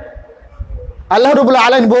জানি, আল্লাহ রাব্বুল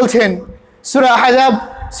আলামিন বলছেন সূরা আহজাব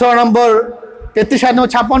সূরা নম্বর 33 আর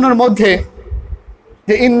 56 মধ্যে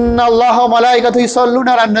যে ইন্নাল্লাহা ওয়া মালাইকাতুহু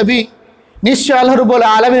ইউসাল্লুনা আলান নবী, নিশ্চয় আল্লাহ রাব্বুল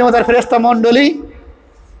আলামিন এবং তার ফেরেশতা মণ্ডলী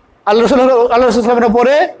আল্লাহ রাসূলের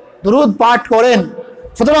উপরে দুরূদ পাঠ করেন।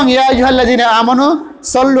 সুতরাং ইয়া আইয়ুহাল্লাযীনা আমানু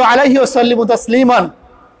সাল্লু আলাইহি ওয়া সাল্লিমু তাসলিমান,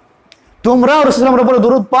 তোমরা রাসূলের উপরে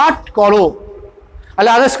দুরূদ পাঠ করো।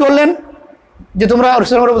 আল্লাহ আদেশ করলেন যে তোমরা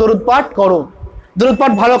রাসূলের উপরে দুরূদ পাঠ করো। দুরূদ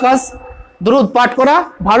পাঠ ভালো কাজ, দুরূদ পাঠ করা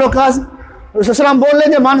ভালো কাজ। রাসূল সাল্লাল্লাহু আলাইহি ওয়াসাল্লাম বললেন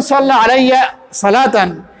যে মান সাল্লা আলাইয়া সালাতান,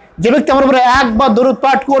 যে ব্যক্তি আমার উপরে একবার দুরূদ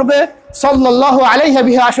পাঠ করবে, সাল্লাল্লাহু আলাইহি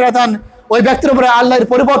বিহা আশরাতান, ওই ব্যক্তির উপরে আল্লাহর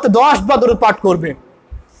পরিবর্তে 10 বার দুরূদ পাঠ করবে।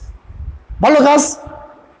 ভালো কাজ,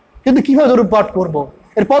 কিন্তু কিভাবে দুরূদ পাঠ করব,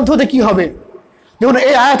 এর পদ্ধতি কি হবে? যখন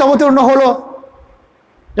এই আয়াত অবতীর্ণ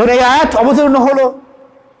হলো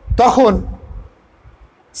তখন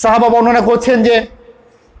সাহাবা বর্ণনা করছেন যে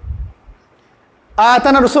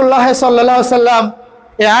আয়াতানা রাসূলুল্লাহ সাল্লাল্লাহু আলাইহি ওয়াসাল্লাম,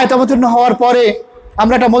 এই আয়াত অবতীর্ণ হওয়ার পরে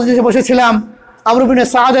আমরা একটা মজলিসে বসেছিলাম আমর ইবনে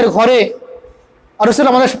সাদের ঘরে, আর রাসূল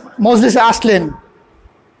আমাদের মজলিসে আসলেন।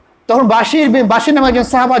 তখন বাশির নামে একজন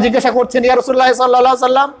সাহাবা জিজ্ঞাসা করছেন, ইয়া রাসূলুল্লাহ সাল্লাল্লাহু আলাইহি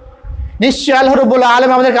ওয়াসাল্লাম, নিশ্চয় আল্লাহ রাব্বুল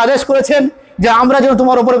আলামিন আমাদেরকে আদেশ করেছেন যে আমরা যেন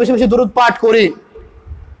তোমার উপরে বেশি বেশি দুরূদ পাঠ করি।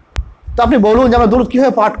 তো আপনি বলুন যে আমরা দুরূদ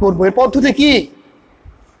কিভাবে পাঠ করবো, এর পদ্ধতি কি?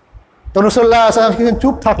 তো রাসূলুল্লাহ সাল্লাল্লাহু আলাইহি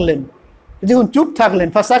ওয়াসাল্লাম কিছুক্ষণ চুপ থাকলেন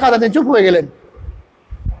ফাসাকাতা, তিনি চুপ হয়ে গেলেন।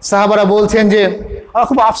 সাহাবারা বলছেন যে আমরা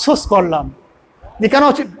খুব আফসোস করলাম যে কেন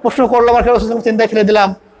প্রশ্ন করলাম আর কেন চিন্তায় ফেলে দিলাম,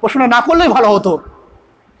 প্রশ্নটা না করলেই ভালো হতো।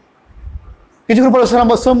 কিছুক্ষণ পরে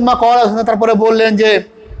সুম্মা ক্বালা, তারপরে বললেন যে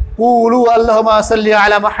কুলু আল্লাহুম্মা সাল্লি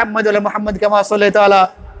আলা মুহাম্মাদ ওয়া আলা মুহাম্মাদ কামা সাল্লাইতা আলা,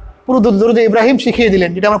 পুরো দুরূদ ইব্রাহিম শিখিয়ে দিলেন,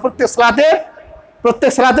 যেটা আমরা প্রত্যেক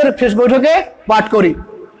সালাতের শেষ বৈঠকে পাঠ করি।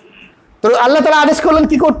 তো আল্লাহ তাআলা আদেশ করলেন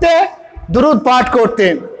কি করতে? দুরূদ পাঠ করতে।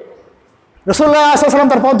 রাসূলুল্লাহ সাল্লাল্লাহু আলাইহি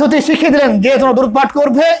ওয়াসাল্লাম তার পদ্ধতি শিখিয়ে দিলেন যে তোমরা দুরূদ পাঠ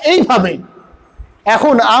করবে এইভাবে।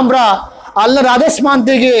 এখন আমরা আল্লাহর আদেশ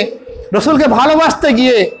মানতে গিয়ে, রাসূলকে ভালোবাসতে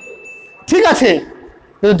গিয়ে, ঠিক আছে,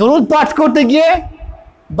 দুরূদ পাঠ করতে গিয়ে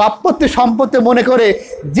বাপ্পত্তি সম্পত্তি মনে করে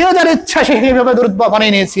যে যার ইচ্ছা সেইভাবে দুরূদ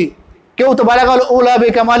বানিয়ে নিয়েছি। কেউ তো বালাগাল উলা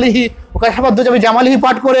বিকামালিহি ওয়া কাশাফাত জামালিহি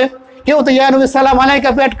পাঠ করে, কেউ তো ইয়া নবী সালাম আলাইকা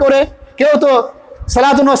পাঠ করে, কেউ তো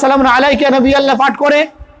সালাতুন ওয়া সালামুন আলাইকা নবী আল্লাহ পাঠ করে।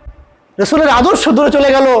 রাসূলের আদর্শ দূরে চলে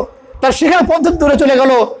গেল, তার শেখার পদ্ধতি দূরে চলে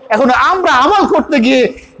গেল। এখন আমরা আমল করতে গিয়ে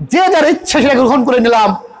যে যার ইচ্ছা সেটা গ্রহণ করে নিলাম।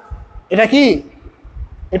 এটা কি?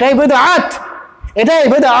 এটাই বিদআত। এটাই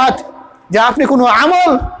বিদআত যে আপনি কোনো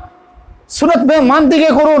আমল সুন্নাত মানতে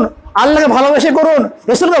গিয়ে করুন, আল্লাহকে ভালোবেসে করুন,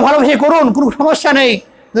 রাসূলকে ভালোবেসে করুন, কোনো সমস্যা নেই।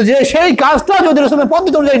 যে সেই কাজটা যদি রাসূলের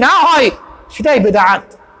পদ্ধতি অনুযায়ী না হয় সেটাই বিদআত,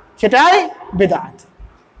 সেটাই বিদআত।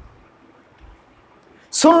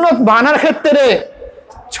 সুন্নাত মানার ক্ষেত্রে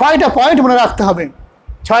 6টা পয়েন্ট মনে রাখতে হবে।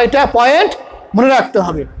 6টা পয়েন্ট মনে রাখতে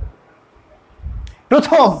হবে।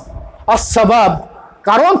 প্রথম, আসবাব,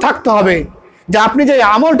 কারণ থাকতে হবে যে আপনি যে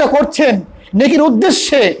আমলটা করছেন নেকির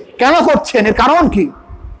উদ্দেশ্যে কেন করছেন, এর কারণ কি?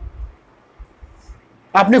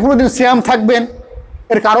 আপনি কোনোদিন সিয়াম থাকবেন,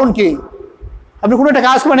 এর কারণ কি? আপনি কোনো একটা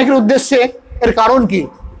কাজ করেন নেকির উদ্দেশ্যে, এর কারণ কি?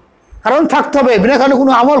 কারণ থাকতে হবে, বিনা কারণে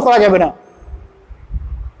কোনো আমল করা যাবে না।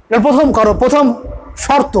 এর প্রথম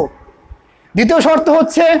শর্ত। দ্বিতীয় শর্ত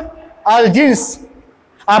হচ্ছে আল জিন্স,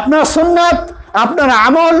 আপনার সুন্নাত, আপনার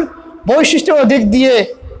আমল বৈশিষ্ট্য দিক দিয়ে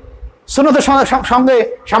সুন্নাতের সঙ্গে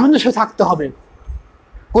সামঞ্জস্য থাকতে হবে।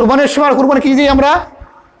 কুরবানির সময় কুরবানি কি দিই আমরা?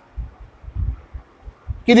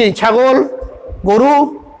 কি দিই? ছাগল, গরু।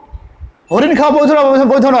 হরিণ খাওয়া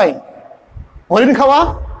বৈধ নয়? হরিণ খাওয়া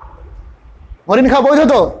বৈধ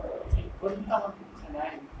তো?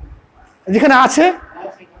 যেখানে আছে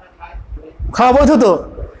খাওয়া বৈধ তো?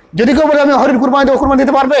 যদি কেউ বলে আমি হরিণ কুরবানি দেবো, কুরবানি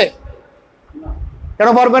দিতে পারবে? কেন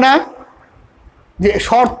পারবে না? যে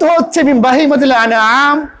শর্ত হচ্ছে বাহিমাতুল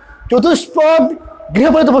আনআম, চতুষ্পদ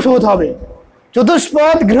গৃহপালিত পশু হতে হবে।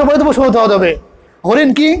 চতুষ্পদ গৃহপালিত পশু হতে হবে। হরিণ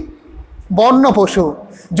কি? বন্য পশু।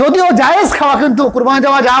 যদিও জায়েজ খাওয়া, কিন্তু কুরবানি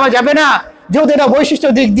দেওয়া যাবে না, যেহেতু এটা বৈশিষ্ট্য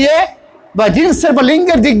দিক দিয়ে বা জিন্সের বা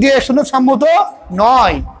লিঙ্গের দিক দিয়ে সুন্নাত সম্মত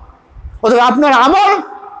নয়। অথবা আপনার আমল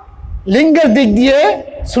লিঙ্গের দিক দিয়ে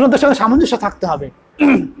সুন্নাতের সঙ্গে সামঞ্জস্য থাকতে হবে।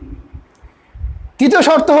 তৃতীয়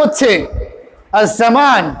শর্ত হচ্ছে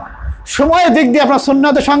আজ-জামান, সময়ের দিক দিয়ে আপনার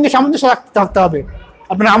সুন্নাতের সঙ্গে সামঞ্জস্য থাকতে হবে।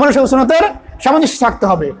 আপনার আমলের সঙ্গে সুন্নাতের সামঞ্জস্য থাকতে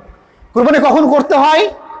হবে। কুরবানি কখন করতে হয়?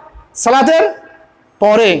 সালাতের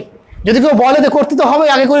পরে। যদি কেউ বলে যে করতে তো হবে,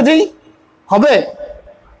 আগে করে দিই, হবে?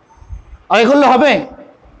 আগে করলে হবে?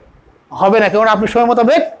 হবে না, কারণ আপনি সময়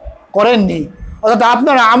মোতাবেক করেননি। অর্থাৎ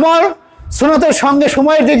আপনার আমল সুন্নাতের সঙ্গে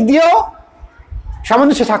সময়ের দিক দিয়েও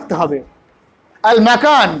সামঞ্জস্য থাকতে হবে। আল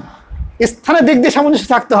মাকান, স্থানের দিক দিয়ে সামঞ্জস্য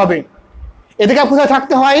থাকতে হবে। এতেকাফ কোথায়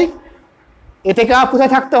থাকতে হয়? এতেকাফ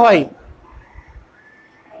কোথায় থাকতে হয়?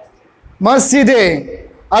 মসজিদে।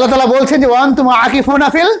 আল্লাহ তাআলা বলছেন যে ওয়ান্তুম আকিফুনা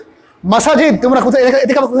ফিল মাসাজিদ, তোমরা কোথায়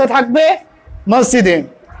এতেকাফ কোথায় থাকবে? মসজিদে।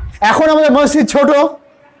 এখন আমাদের মসজিদ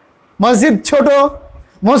ছোট,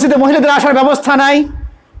 মসজিদে মহিলাদের আসার ব্যবস্থা নাই।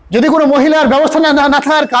 যদি কোনো মহিলার ব্যবস্থা না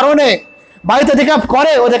থাকার কারণে বাড়িতে এতেকাফ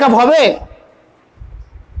করে, ও এতেকাফ হবে?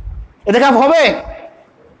 এতেকাফ হবে?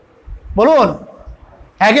 বলুন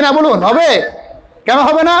হ্যাঁ কি না বলুন। হবে? কেন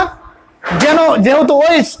হবে না? যেহেতু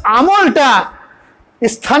ওই আমলটা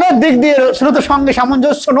স্থানের দিক দিয়ে সুন্নাতের সঙ্গে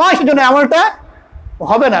সামঞ্জস্য নয়, সেজন্য আমলটা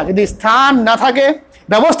হবে না। যদি স্থান না থাকে,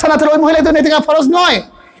 ব্যবস্থা না থাকে, ওই মহিলা তো এতেকাফ ফরজ নয়,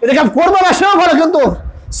 এতেকাফ করবে না সেও ভালো, কিন্তু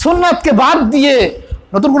সুন্নাতকে বাদ দিয়ে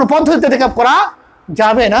নতুন কোনো পদ্ধতিতে এতেকাফ করা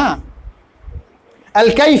যাবে না। আল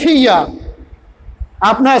কাইফিয়া,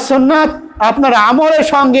 আপনার সুন্নাত আপনার আমলের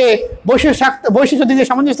সঙ্গে বৈশিষ্ট্য দিকে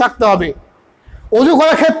সামঞ্জস্য থাকতে হবে। অজু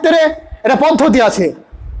করার ক্ষেত্রে এটা পদ্ধতি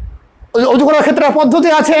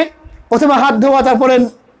আছে। প্রথমে হাত ধোয়া, তারপরে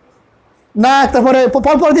নাক, তারপরে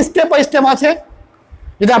পরপর স্টেপ বাই স্টেপ আছে।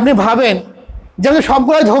 যদি আপনি ভাবেন যে আমি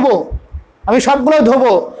সবগুলোই ধোবো,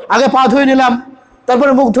 আগে পা ধুয়ে নিলাম,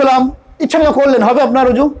 তারপরে মুখ ধুলাম, ইচ্ছা মতো করলেন, হবে আপনার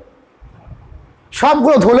অজু?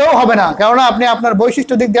 সবগুলো ধুলেও হবে না, কেননা আপনি আপনার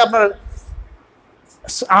বৈশিষ্ট্য দিক দিয়ে আপনার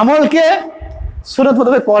আমলকে সুন্নাত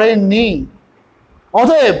মোতাবেক করেননি।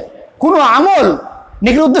 অতএব কোনো আমল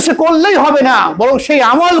নেকির উদ্দেশ্যে করলেই হবে না, বরং সেই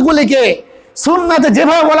আমলগুলিকে সুন্নাতে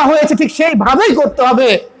যেভাবে বলা হয়েছে ঠিক সেইভাবেই করতে হবে।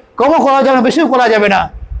 কমও করা যাবে না, বেশিও করা যাবে না,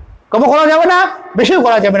 কমও করা যাবে না, বেশিও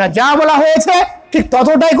করা যাবে না। যা বলা হয়েছে ঠিক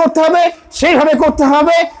ততটাই করতে হবে, সেইভাবে করতে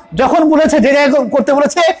হবে। যখন বলেছে, যে জায়গায় করতে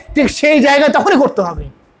বলেছে ঠিক সেই জায়গায় তখনই করতে হবে।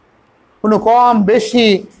 কোনো কম বেশি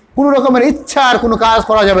কোনো রকমের ইচ্ছার কোনো কাজ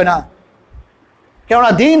করা যাবে না,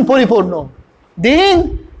 কেননা দিন পরিপূর্ণ, দিন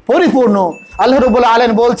পরিপূর্ণ। আল্লাহ রাব্বুল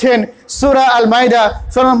আলামিন বলছেন সূরা আল মাইদা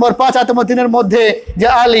সূরা নম্বর 5 আয়াত নম্বর 3 এর মধ্যে যে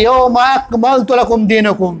আল ইয়াউমা আকমালতু লাকুম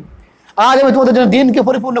দীনাকুম, আজ আমি তোমাদের জন্য দিনকে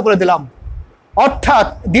পরিপূর্ণ করে দিলাম। অর্থাৎ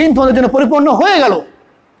দিন তোমাদের জন্য পরিপূর্ণ হয়ে গেল।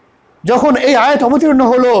 যখন এই আয়াত অবতীর্ণ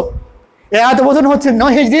হলো, এই আয়াত অবতীর্ণ হচ্ছে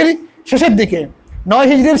 9 হিজরির শেষের দিকে, 9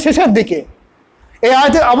 হিজরির শেষের দিকে। এই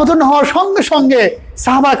আয়াতে অবতীর্ণ হওয়ার সঙ্গে সঙ্গে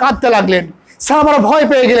সাহাবা কাঁদতে লাগলেন, সাহাবারা ভয়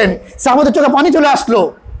পেয়ে গেলেন, সাহাবাদের চোখে পানি চলে আসলো।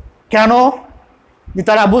 কেন? যে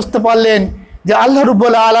তারা বুঝতে পারলেন যে আল্লাহ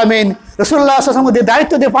রাব্বুল আলামিন রাসূলুল্লাহ সাল্লাল্লাহু আলাইহি ওয়াসাল্লামকে যে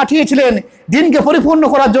দায়িত্ব দিয়ে পাঠিয়েছিলেন দিনকে পরিপূর্ণ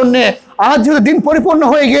করার জন্য, আজ যদি দিন পরিপূর্ণ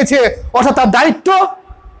হয়ে গিয়েছে, অর্থাৎ তার দায়িত্ব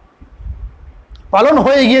পালন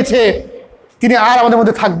হয়ে গিয়েছে, তিনি আর আমাদের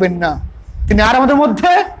মধ্যে থাকবেন না, তিনি আর আমাদের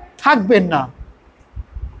মধ্যে থাকবেন না।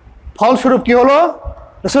 ফলস্বরূপ কি হলো?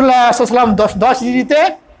 রাসূলুল্লাহ সাল্লাল্লাহু আলাইহি ওয়াসাল্লাম 10 হিজরিতে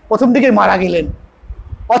প্রথম দিকে মারা গেলেন।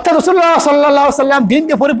 অর্থাৎ রাসূলুল্লাহ সাল্লাল্লাহু আলাইহি ওয়াসাল্লাম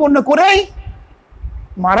দিনকে পরিপূর্ণ করেই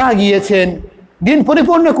মারা গিয়েছেন, দিন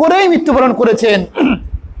পরিপূর্ণ করেই মৃত্যুবরণ করেছেন।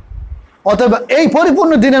 অতএব এই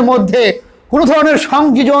পরিপূর্ণ দিনের মধ্যে কোনো ধরনের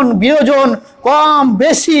সংযোজন বিয়োজন কম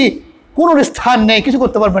বেশি কোনো স্থান নেই, কিছু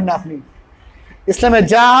করতে পারবেন না আপনি। ইসলামে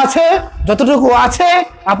যা আছে যতটুকু আছে,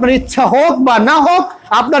 আপনার ইচ্ছা হোক বা না হোক,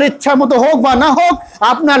 আপনার ইচ্ছার মতো হোক বা না হোক,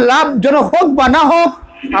 আপনার লাভজনক হোক বা না হোক,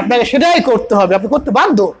 আপনাকে সেটাই করতে হবে, আপনি করতে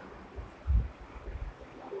বাধ্য।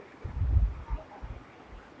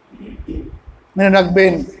 মনে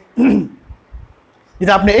রাখবেন,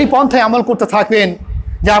 যদি আপনি এই পন্থায় আমল করতে থাকেন,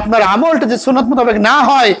 যে আপনার আমলটা যে সুন্নাত মোতাবেক না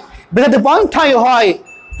হয়, বেদাতে পন্থায় হয়,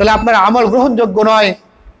 তাহলে আপনার আমল গ্রহণযোগ্য নয়।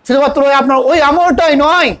 শুধুমাত্র আপনার ওই আমলটাই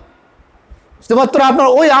নয়, শুধুমাত্র আপনার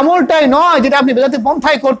ওই আমলটাই নয় যেটা আপনি বেদাতে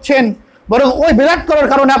পন্থায় করছেন, বরং ওই বেদাত করার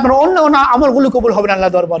কারণে আপনার অন্য অন্য আমলগুলো কবুল হবে না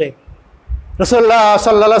আল্লাহ দরবারে। রাসূলুল্লাহ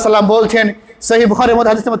সাল্লাল্লাহু আলাইহি সাল্লাম বলছেন সহিহ বুখারীর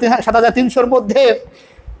মধ্যে হাদিস নম্বর 7300 এর মধ্যে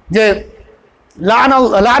যে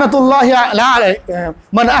লানাতুল্লাহি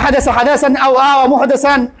মান আহাদাসা হাদাসান আও আওয়া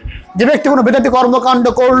মুহদাসান, যে ব্যক্তি কোনো বেদাতি কর্মকাণ্ড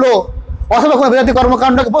করলো অথবা কোনো বেদাতি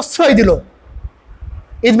কর্মকাণ্ডকে প্রশ্রয় দিল,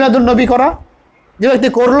 ঈদ মিলাদুন নবী করা যে ব্যক্তি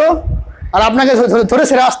করলো, আর আপনাকে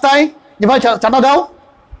ধরেছে রাস্তায় যে ভাই চাঁদা দাও,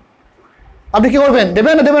 আপনি কি করবেন?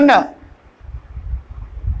 দেবেন না? দেবেন না?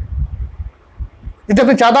 যদি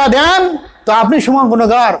আপনি চাঁদা দেন তো আপনি সমান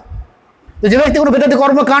গুণগার। যে ব্যক্তি কোনো বেদাতি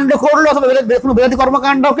কর্মকাণ্ড করলো অথবা কোনো বেদাতি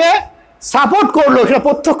কর্মকাণ্ডকে সাপোর্ট করলো, সেটা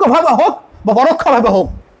প্রত্যক্ষভাবে হোক বা পরোক্ষভাবে হোক,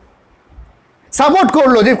 সাপোর্ট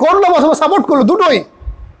করলো, যে করলো অথবা সাপোর্ট করলো, দুটোই।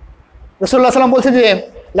 রাসূলুল্লাহ সাল্লাল্লাহু আলাইহি ওয়াসাল্লাম বলছে যে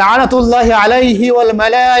লানাতুল্লাহি আলাইহি ওয়াল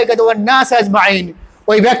মালাইকাতু ওয়ান নাস আজমাইন,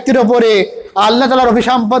 ওই ব্যক্তির উপরে আল্লাহ তাআলার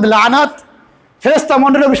অভিসম্পদ লানাত, ফেরেশতা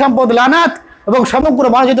মণ্ডলীর অভিসম্পদ লানাত, এবং সমগ্র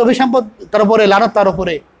মানবজাতির অভিসম্পদ তার উপরে লানাত, তার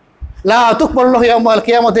উপরে। লা তুকবালু ইয়াউমাল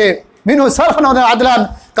কিয়ামতে মিনহু সারফান ওয়া আদলান,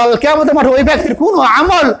 কাল কিয়ামতের মাঠে ওই ব্যক্তির কোনো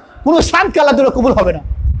আমল, কোনো সাদকা আল্লাহ তাআলা কবুল হবে না।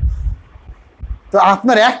 তো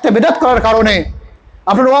আপনার একটা বিদআত করার কারণে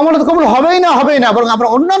আপনার আমল তো কবুল হবেই না, বরং আপনার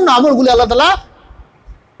অন্যান্য আমলগুলি আল্লাহ তাআলা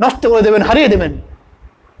নষ্ট করে দেবেন, হারিয়ে দেবেন।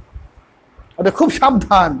 খুব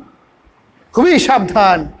সাবধান, খুবই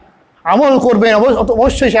সাবধান। আমল করবেন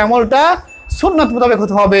অবশ্যই সে আমলটা সুন্নাত মোতাবেক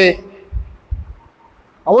হতে হবে,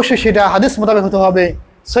 অবশ্যই সেটা হাদিস মোতাবেক হতে হবে,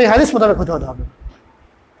 সহিহ হাদিস মোতাবেক হতে হবে।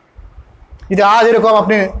 যদি আজ এরকম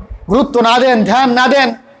আপনি গুরুত্ব না দেন, ধ্যান না দেন,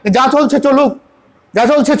 যা চলছে চলুক, যা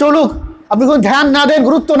চলছে চলুক, আপনি কোনো ধ্যান না দেন,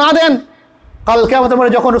 গুরুত্ব না দেন, কাল কিয়ামতের পরে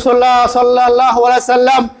যখন রাসূলুল্লাহ সাল্লাল্লাহু আলাইহি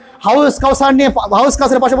সাল্লাম হাউস কাউসার নিয়ে হাউস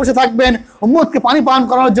কাউসারের পাশে বসে থাকবেন উম্মতকে পানি পান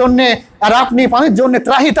করানোর জন্যে, আর আপনি পানির জন্য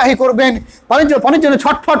ত্রাহি করবেন, পানির জন্য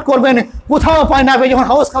ছটফট করবেন, কোথাও পানি না পেয়ে যখন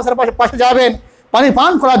হাউস কাউসারের পাশে যাবেন পানি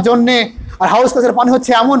পান করার জন্যে। আর হাউস কাউসারের পানি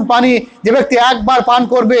হচ্ছে এমন পানি যে ব্যক্তি একবার পান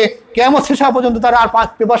করবে কিয়ামত শেষ হওয়া পর্যন্ত তার আর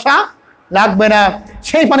পিপাসা লাগবে না।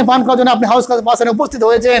 সেই পানি পান করার জন্য আপনি হাউস কাউসারের পাশে উপস্থিত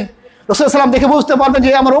হয়েছেন। রাসূলুল্লাহ সাল্লাল্লাহু আলাইহি ওয়াসাল্লাম দেখে বুঝতে পারবেন যে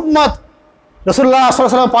আমার উম্মত। রাসূলুল্লাহ সাল্লাল্লাহু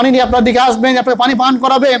আলাইহি ওয়াসাল্লাম পানি নিয়ে আপনার দিকে আসবেন, আপনাকে পানি পান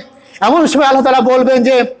করাবে। এমন সময় আল্লাহ তাআলা বলবেন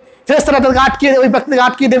যে ফেরেশতারা তাদেরকে আটকিয়ে, ওই ব্যক্তিকে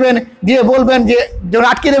আটকিয়ে দেবেন, দিয়ে বলবেন যে যখন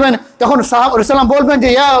আটকিয়ে দেবেন তখন রাসূলুল্লাহ বলবেন যে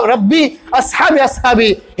ইয়া রাব্বি আসহাবি আসহাবি,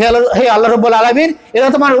 হে আল্লাহ রাব্বুল আলামিন, এরা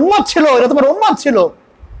তোমার উম্মত ছিল, এরা তোমার উম্মত ছিল।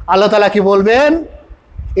 আল্লাহ তাআলা কি বলবেন?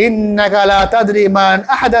 ইন্নাকা লা তাদরি মান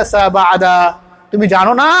আহদাসা বা'দা, তুমি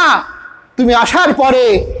জানো না, তুমি আসার পরে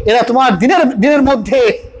এরা তোমার দিনের মধ্যে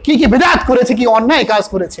কি কি বিদআত করেছে, কি অন্যায় কাজ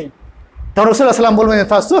করেছে। তখন রাসূলুল্লাহ সাল্লাল্লাহু আলাইহি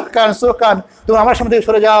ওয়াসাল্লাম বলবেন সুহকান, তুমি আমার সামনে থেকে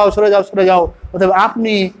সরে যাও। অতএব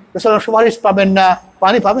আপনি রাসূলের সুপারিশ পাবেন না,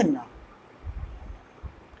 পানি পাবেন না।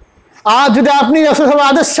 আর যদি আপনি রাসূলের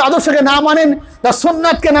আদর্শকে না মানেন, তার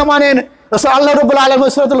সুন্নাতকে না মানেন, আল্লাহ রাব্বুল আলামিন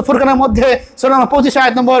সূরাতুল ফুরকানের মধ্যে সূরা 25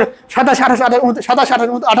 আয়াত নম্বর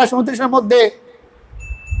 27-28-29 মধ্যে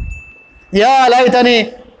ইয়া লাইতানি,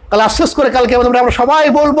 কাল আফসোস করে কালকে আমরা সবাই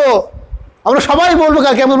বলবো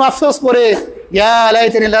কালকে আমরা আফসোস করে ইয়া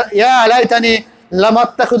লাইতানি লাম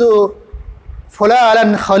আত্তাখিযু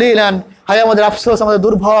ফুলানান খলিলান, হায় আমাদের আফসোস, আমাদের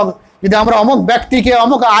দুর্ভোগ, যদি আমরা অমুক ব্যক্তিকে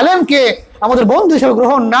অমুক আলেমকে আমাদের বন্ধু হিসেবে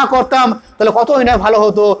গ্রহণ না করতাম তাহলে কতই না ভালো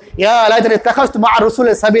হতো। ইয়া লাইতানি ইত্তাখাযতু মা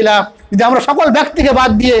রাসূলিল্লাহি সাবিলা, যদি আমরা সকল ব্যক্তিকে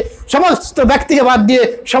বাদ দিয়ে, সমস্ত ব্যক্তিকে বাদ দিয়ে,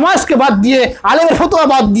 সমাজকে বাদ দিয়ে, আলেমের ফতোয়া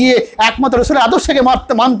বাদ দিয়ে একমাত্র রাসূলের আদর্শকে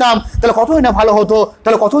মানতাম তাহলে কতই না ভালো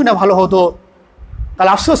হতো।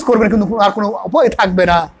 তাহলে আফসোস করবেন, কিন্তু আর কোনো উপায় থাকবে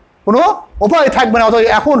না, অতএব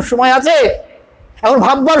এখন সময় আছে, এখন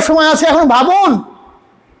ভাববার সময় আছে, এখন ভাবুন,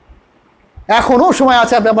 এখনো সময়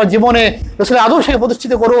আছে। আপনি আপনার জীবনে রাসূলের আদর্শকে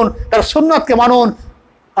প্রতিষ্ঠিত করুন, তার সুন্নাতকে মানুন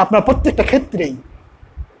আপনার প্রত্যেকটা ক্ষেত্রেই।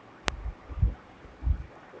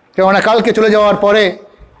 কেননা কালকে চলে যাওয়ার পরে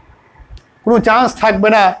কোনো চান্স থাকবে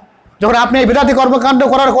না। যখন আপনি এই বিদাতি কর্মকাণ্ড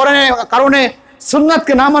করার কারণে,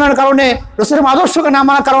 সুন্নাতকে না মানার কারণে, রাসূলের আদর্শকে না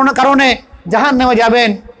মানার কারণে জাহান্নামে যাবেন,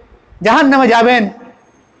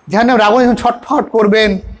 জাহান্নামের আগুনে ছটফট করবেন,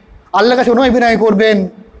 আল্লাহর কাছে অনুনয় বিনয় করবেন,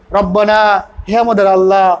 রব্বানা, হে আমাদের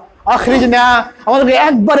আল্লাহ, আখরিজনা, আমাদেরকে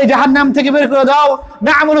একবারে জাহান্নাম থেকে বের করে দাও,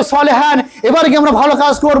 না'মালু সালিহান, এবারে কি আমরা ভালো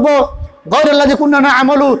কাজ করব, গায়রাল্লাযী কুন্না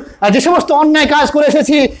না'মালু, যে সমস্ত অন্যায় কাজ করে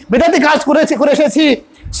এসেছি, বিদআতি কাজ করে এসেছি,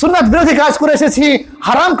 সুন্নাত বিরোধী কাজ করে এসেছি,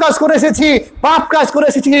 হারাম কাজ করে এসেছি, পাপ কাজ করে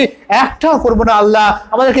এসেছি, একটাও করব না আল্লাহ,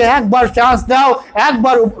 আমাদেরকে একবার চান্স দাও,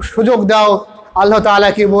 একবার সুযোগ দাও। আল্লাহ তাআলা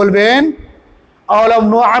কি বলবেন? আওয়ালাম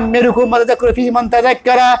নুআম্মিরুকুম মা তাযাক্কারু ফীহি মান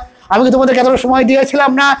তাযাক্কারা, আমি কি তোমাদেরকে এতটা সময়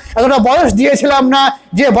দিয়েছিলাম না, এতটা বয়স দিয়েছিলাম না,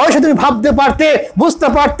 যে বয়সে তুমি ভাবতে পারতে, বুঝতে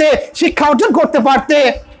পারতে, শিক্ষা অর্জন করতে পারতে।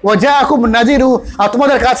 ওয়া জাআকুম নাযীরু, আর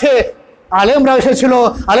তোমাদের কাছে আলেমরা এসেছিল,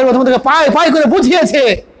 আলেমরা তোমাদেরকে পাই করে বুঝিয়েছে,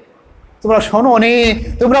 তোমরা শোনোনি,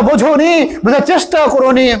 তোমরা বোঝোনি, বোঝার চেষ্টা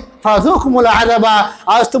করোনি। ফাযুকুমুল আযাবা,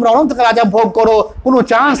 আজ তোমরা অনন্তকাল আযাব ভোগ করো, কোনো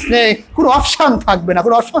চান্স নেই, কোনো অপশন থাকবে না,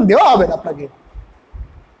 কোনো অপশন দেওয়া হবে না আপনাকে।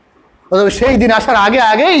 সেই দিন আসার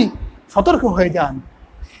আগেই সতর্ক হয়ে যান,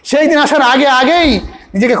 সেই দিন আসার আগেই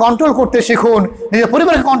নিজেকে কন্ট্রোল করতে শিখুন, নিজের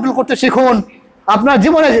পরিবারকে কন্ট্রোল করতে শিখুন। আপনার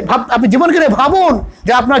জীবনে আপনি জীবনকে ভাবুন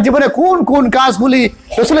যে আপনার জীবনে কোন কাজগুলি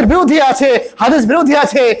রাসূলের বিরোধী আছে, হাদিস বিরোধী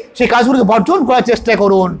আছে, সেই কাজগুলিকে বর্জন করার চেষ্টা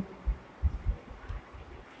করুন।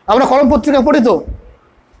 আমরা কলম পত্রিকা পড়ি, তো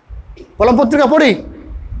কলম পত্রিকা পড়ি,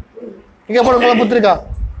 কে পড়েন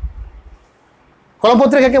কলম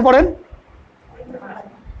পত্রিকা কে পড়েন?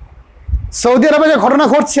 সৌদি আরবে যে ঘটনা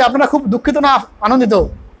ঘটছে, আপনারা খুব দুঃখিত না আনন্দিত?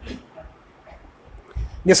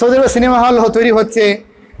 যে সৌদি আরবে সিনেমা হল তৈরি হচ্ছে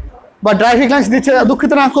বা ড্রাইভিং লাইসেন্স দিচ্ছে,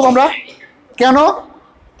 দুঃখিত না খুব আমরা? কেন?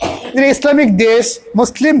 ইসলামিক দেশ,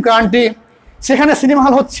 মুসলিম কান্ট্রি, সেখানে সিনেমা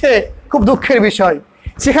হল হচ্ছে, খুব দুঃখের বিষয়।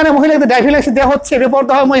 সেখানে মহিলাদের ড্রাইভিং লাইসেন্স দেওয়া হচ্ছে,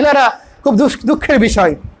 বেপরোয়া হয় মহিলারা, খুব দুঃখের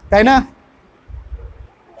বিষয়, তাই না?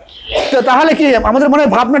 তো তাহলে কি আমাদের মনে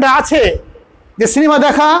ভাবনাটা আছে যে সিনেমা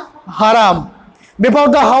দেখা হারাম,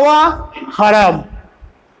 বেপরোয়া হওয়া হারাম?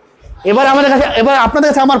 এবার আপনাদের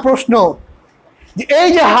কাছে আমার প্রশ্ন, যে এই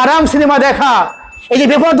যে হারাম সিনেমা দেখা, এই যে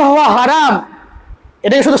বেপরোয়া হওয়া হারাম,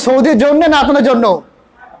 এটা শুধু সৌদির জন্য না আপনাদের জন্য?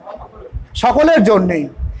 সকলের জন্যই।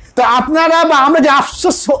 তো আপনারা বা আমরা যে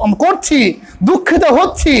আফসোস করছি, দুঃখিত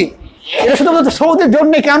হচ্ছি, এটা শুধুমাত্র সৌদির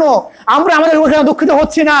জন্য কেন? আমরা আমাদের কেন দুঃখিত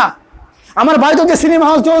হচ্ছি না? আমার বাড়িতে যে সিনেমা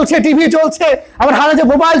হল চলছে, টিভি চলছে, আমার হাতে যে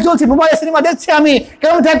মোবাইল চলছে, মোবাইলে সিনেমা দেখছে, আমি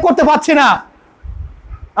কেন ত্যাগ করতে পারছি না?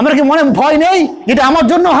 আমার কি মনে ভয় নেই যেটা আমার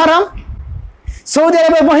জন্য হারাম? সৌদি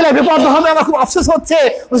আরবের মহিলা বেপরোয়া হবে, আমার খুব আফসোস হচ্ছে।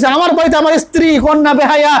 আমার বাড়িতে আমার স্ত্রী, কন্যা,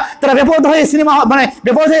 বেহায়া, তারা বেপরোয়া হয়ে সিনেমা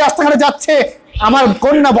বেপরোয়া হয়ে রাস্তাঘাটে যাচ্ছে, আমার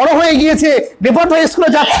কন্যা বড় হয়ে গিয়েছে, বেপরোয়া হয়ে স্কুলে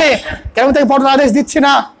যাচ্ছে, কেন তাকে পর্দার আদেশ দিচ্ছে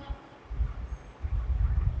না?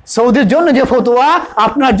 সৌদির জন্য যে ফতোয়া,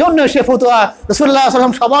 আপনার জন্য সে ফতোয়া। রাসূলুল্লাহ সাল্লাল্লাহু আলাইহি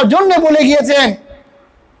ওয়াসাল্লাম সবার জন্য বলে গিয়েছেন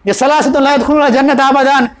যে সালাসাতুন লা ইয়াদখুলুনা জান্নাতা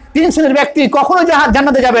আবাদান, 3 শ্রেণীর ব্যক্তি কখনো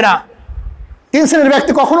জান্নাতে যাবে না, 3 শ্রেণীর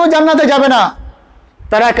ব্যক্তি কখনো জান্নাতে যাবে না।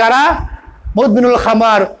 তারা কারা? মুদমিনুল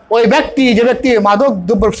খামার, ওই ব্যক্তি যে ব্যক্তি মাদক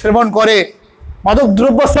দ্রব্য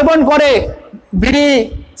সেবন করে, বিড়ি,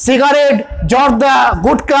 সিগারেট, জর্দা,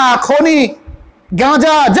 গুটকা, খনি,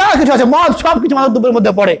 গাঁজা, যা কিছু আছে, মদ, সব কিছু মাদক দ্রব্যের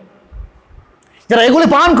মধ্যে পড়ে। যারা এগুলি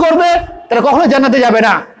পান করবে তারা কখনো জান্নাতে যাবে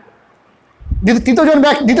না।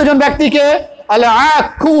 দ্বিতীয়জন ব্যক্তিকে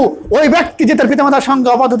ওই ব্যক্তি যে তার পিতামাতার সঙ্গে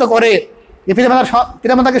অবাধ্যতা করে, যে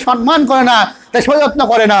পিতামাতাকে সম্মান করে না, তাই সযত্ন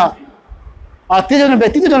করে না। আর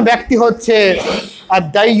তৃতীয়জন ব্যক্তি হচ্ছে আর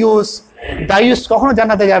দায়ুস কখনো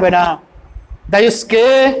জান্নাতে যাবে না। দায়ুসকে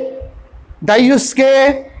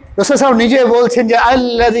রাসূল সাল্লাল্লাহু নিজে বলছেন যে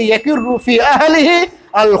আল্লাযী ইয়াকিরু ফি আহলিহি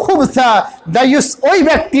আল খুবসা, দায়ুস ওই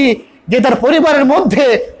ব্যক্তি যে তার পরিবারের মধ্যে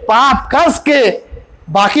পাপ কাজকে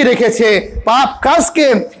বাকি রেখেছে, পাপ কাজকে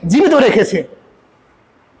জীবিত রেখেছে।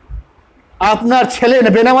 আপনার ছেলে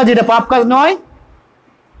বেনামাজি, এটা পাপ কাজ নয়?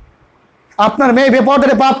 আপনার মেয়ে বেপরদা,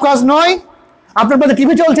 এটা পাপ কাজ নয়? আপনার মধ্যে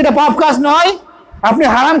টিভি চলছে, এটা পাপ কাজ নয়? আপনি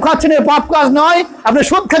হারাম খাচ্ছেন, এটা পাপ কাজ নয়? আপনি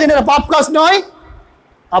সুদ খাচ্ছেন, এটা পাপ কাজ নয়?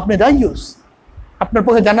 আপনি দায়ুস, আপনার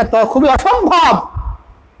পক্ষে জান্নাত পাওয়া খুবই অসম্ভব।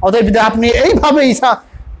 অতএব যদি আপনি এইভাবেই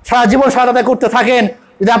সারা জীবন সারাটা করতে থাকেন,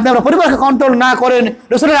 যদি আপনি আপনার পরিবারকে কন্ট্রোল না করেন,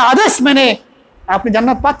 রাসূলের আদেশ মেনে, আপনি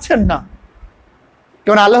জান্নাত পাচ্ছেন না।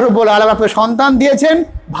 কারণ আল্লাহ রাব্বুল আলামিন আপনাকে সন্তান দিয়েছেন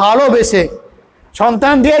ভালোবেসে,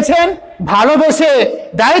 সন্তান দিয়েছেন ভালোবেসে,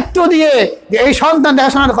 দায়িত্ব দিয়ে, যে এই সন্তান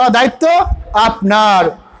দেখাশোনা করার দায়িত্ব আপনার।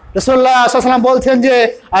 রাসূলুল্লাহ সাল্লাল্লাহু আলাইহি ওয়াসাল্লাম বলছেন যে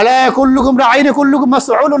আলা কুল্লুকুম রাঈন কুল্লুকুম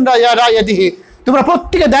মাসউলুন আন রাইয়াতিহি, তোমরা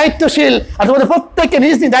প্রত্যেকে দায়িত্বশীল, আর তোমাদের প্রত্যেককে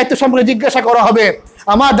নিজ নিজ দায়িত্ব সম্পর্কে জিজ্ঞাসা করা হবে।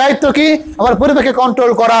 আমার দায়িত্ব কি? আমার পরিবারকে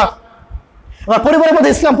কন্ট্রোল করা, আমার পরিবারের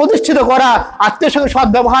মধ্যে ইসলাম প্রতিষ্ঠিত করা, আত্মীয়ের সঙ্গে সৎ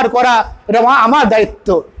ব্যবহার করা, এটা আমার দায়িত্ব,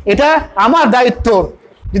 এটা আমার দায়িত্ব।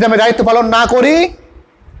 যদি আমি দায়িত্ব পালন না করি,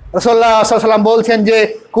 রাসূলুল্লাহ সাল্লাল্লাহু আলাইহি ওয়াসাল্লাম বলছেন যে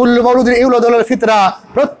কুল্লু মাউলুদিন ইউলাদু আলাল ফিতরা,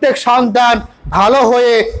 প্রত্যেক সন্তান ভালো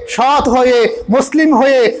হয়ে, সৎ হয়ে, মুসলিম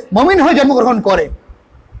হয়ে, মুমিন হয়ে জন্মগ্রহণ করে।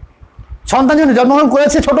 সন্তান যখন জন্মগ্রহণ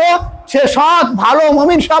করেছে ছোট, সে সৎ, ভালো,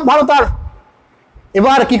 মুমিন, সব ভালো তার।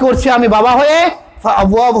 এবার কি করছে আমি বাবা হয়ে?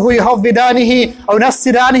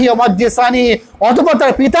 অতঃপর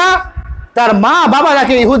তার পিতা, তার মা বাবা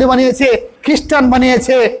তাকে ইহুদি বানিয়েছে, খ্রিস্টান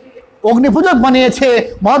বানিয়েছে, অগ্নিপূজক বানিয়েছে,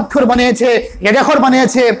 মদখোর বানিয়েছে, গেজাখোর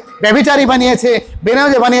বানিয়েছে, ব্যভিচারী বানিয়েছে,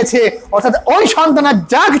 বেনামাজি বানিয়েছে। অর্থাৎ ওই সন্তান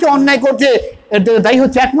যা কিছু অন্যায় করছে, এর দায়ী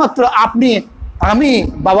হচ্ছে একমাত্র আপনি, আমি,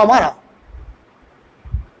 বাবা মারা।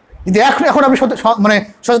 যদি এখন আপনি মানে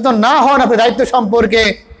সচেতন না হন আপনার দায়িত্ব সম্পর্কে,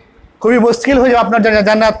 খুবই মুশকিল হয়ে যাবে আপনার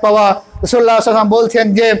জান্নাত পাওয়া। রাসূলুল্লাহ সাল্লাল্লাহু আলাইহি ওয়াসাল্লাম বলছেন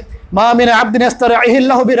যে মা মিন আবদিন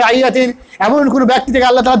ইস্তারাইহিল্লাহু বিরাইয়াতিন, এমন কোনো ব্যক্তি থেকে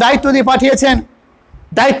আল্লাহ তাআলা দায়িত্ব দিয়ে পাঠিয়েছেন,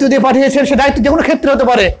 সে দায়িত্ব যে কোনো ক্ষেত্রে হতে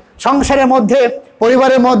পারে, সংসারের মধ্যে,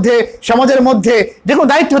 পরিবারের মধ্যে, সমাজের মধ্যে, যে কোনো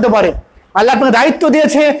দায়িত্ব হতে পারে। আল্লাহ আপনাকে দায়িত্ব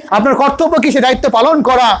দিয়েছে, আপনার কর্তব্য কি সে দায়িত্ব পালন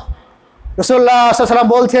করা। রাসূলুল্লাহ সাল্লাল্লাহু আলাইহি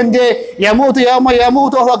ওয়াসাল্লাম বলছেন যে ইয়ামুতু ইয়াওমা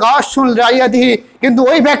ইয়ামুতু ওয়া গাশুল রাইয়াতিহি, কিন্তু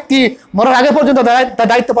ওই ব্যক্তি মরার আগে পর্যন্ত তার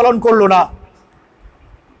দায়িত্ব পালন করলো না,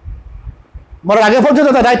 মরার আগে পর্যন্ত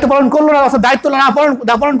তার দায়িত্ব পালন করলো না, অর্থাৎ দায়িত্ব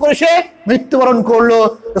না পালন করে সে মৃত্যুবরণ করলো।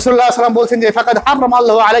 রাসূলুল্লাহ সাল্লাল্লাহু আলাইহি ওয়াসাল্লাম বলছেন যে ফাকাদ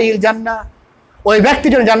হারামাল্লাহু আলাইহিল জান্নাহ, ওই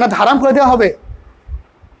ব্যক্তির জন্য জান্নাত হারাম করে দেওয়া হবে,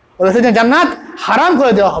 ওই ব্যক্তির জন্য জান্নাত হারাম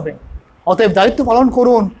করে দেওয়া হবে। অতএব দায়িত্ব পালন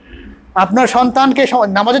করুন, আপনার সন্তানকে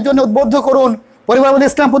নামাজের জন্য উদ্বুদ্ধ করুন, পরিবারের মধ্যে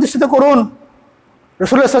ইসলাম প্রতিষ্ঠিত করুন,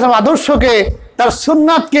 রাসূলুল্লাহ সাল্লাল্লাহু আলাইহি ওয়াসাল্লাম আদর্শকে, তার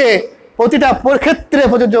সুন্নাতকে প্রতিটা ক্ষেত্রে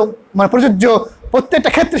প্রযোজ্য, প্রত্যেকটা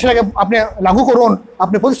ক্ষেত্রে সেটাকে আপনি লাগু করুন,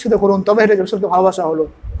 আপনি প্রতিষ্ঠিত করুন। তবে এটা রাসূলকে ভালোবাসা হলো,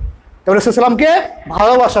 তবে রাসূল সাল্লামকে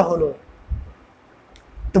ভালোবাসা হলো।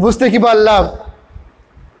 তো বুঝতে কি পারলাম,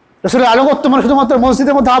 রাসূলের আনুগত্য মানে শুধুমাত্র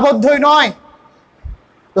মসজিদের মধ্যে আবদ্ধই নয়,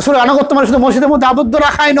 রাসূলের আনুগত্য মানে শুধু মসজিদের মধ্যে আবদ্ধ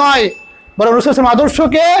রাখাই নয়, বরং রাসূল সাল্লাল্লাহু আলাইহি ওয়াসাল্লাম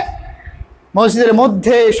আদর্শকে মসজিদের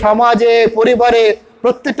মধ্যে, সমাজে, পরিবারে,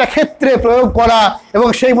 প্রত্যেকটা ক্ষেত্রে প্রয়োগ করা এবং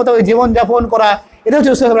সেই মতো জীবনযাপন করা, এটা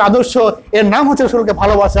হচ্ছে রাসূলের আদর্শ। এর নাম হচ্ছে রাসূলকে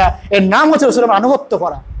ভালোবাসা, এর নাম হচ্ছে রাসূলের আনুগত্য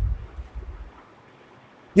করা।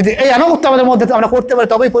 যদি এই আনুগত্য আমাদের মধ্যে আমরা করতে পারি,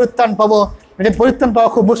 তবেই পরিত্রাণ পাবো। যদি পরিত্রাণ পাওয়া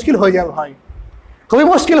খুব মুশকিল হয়ে যাবে ভাই, খুবই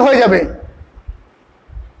মুশকিল হয়ে যাবে।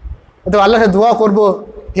 তো আল্লাহকে দোয়া করব,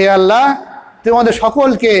 হে আল্লাহ, তুমি আমাদের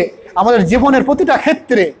সকলকে আমাদের জীবনের প্রতিটা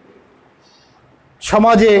ক্ষেত্রে,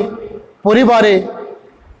 সমাজে, পরিবারে,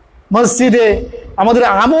 মসজিদে, আমাদের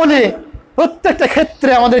আমলে, প্রত্যেকটা ক্ষেত্রে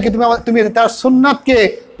আমাদেরকে তুমি তার সুন্নাতকে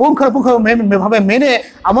পুঙ্খানুপুঙ্খভাবে মেনে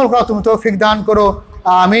আমল করা তুমি তৌফিক দান করো,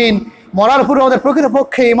 আমিন। মরার পরে আমাদের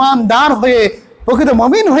প্রকৃতপক্ষে ঈমানদার হয়ে, প্রকৃত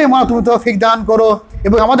মুমিন হয়ে তুমি তৌফিক দান করো,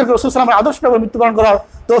 এবং আমাদেরকে রাসূল সাল্লাল্লাহু আলাইহি ওয়াসাল্লামের আদর্শ মৃত্যুবরণ করার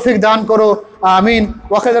তৌফিক দান করো, আমিন।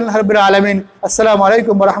 ওয়া খালিলুল্লাহি রাব্বিল আলামিন। আসসালামু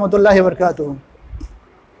আলাইকুম ওয়া রাহমাতুল্লাহি ওয়া বারাকাতুহু।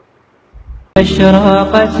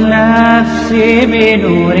 أشرقت نفسي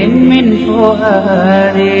بنور من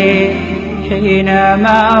فؤادي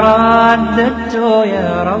حينما رددت يا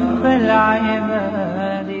رب العباد.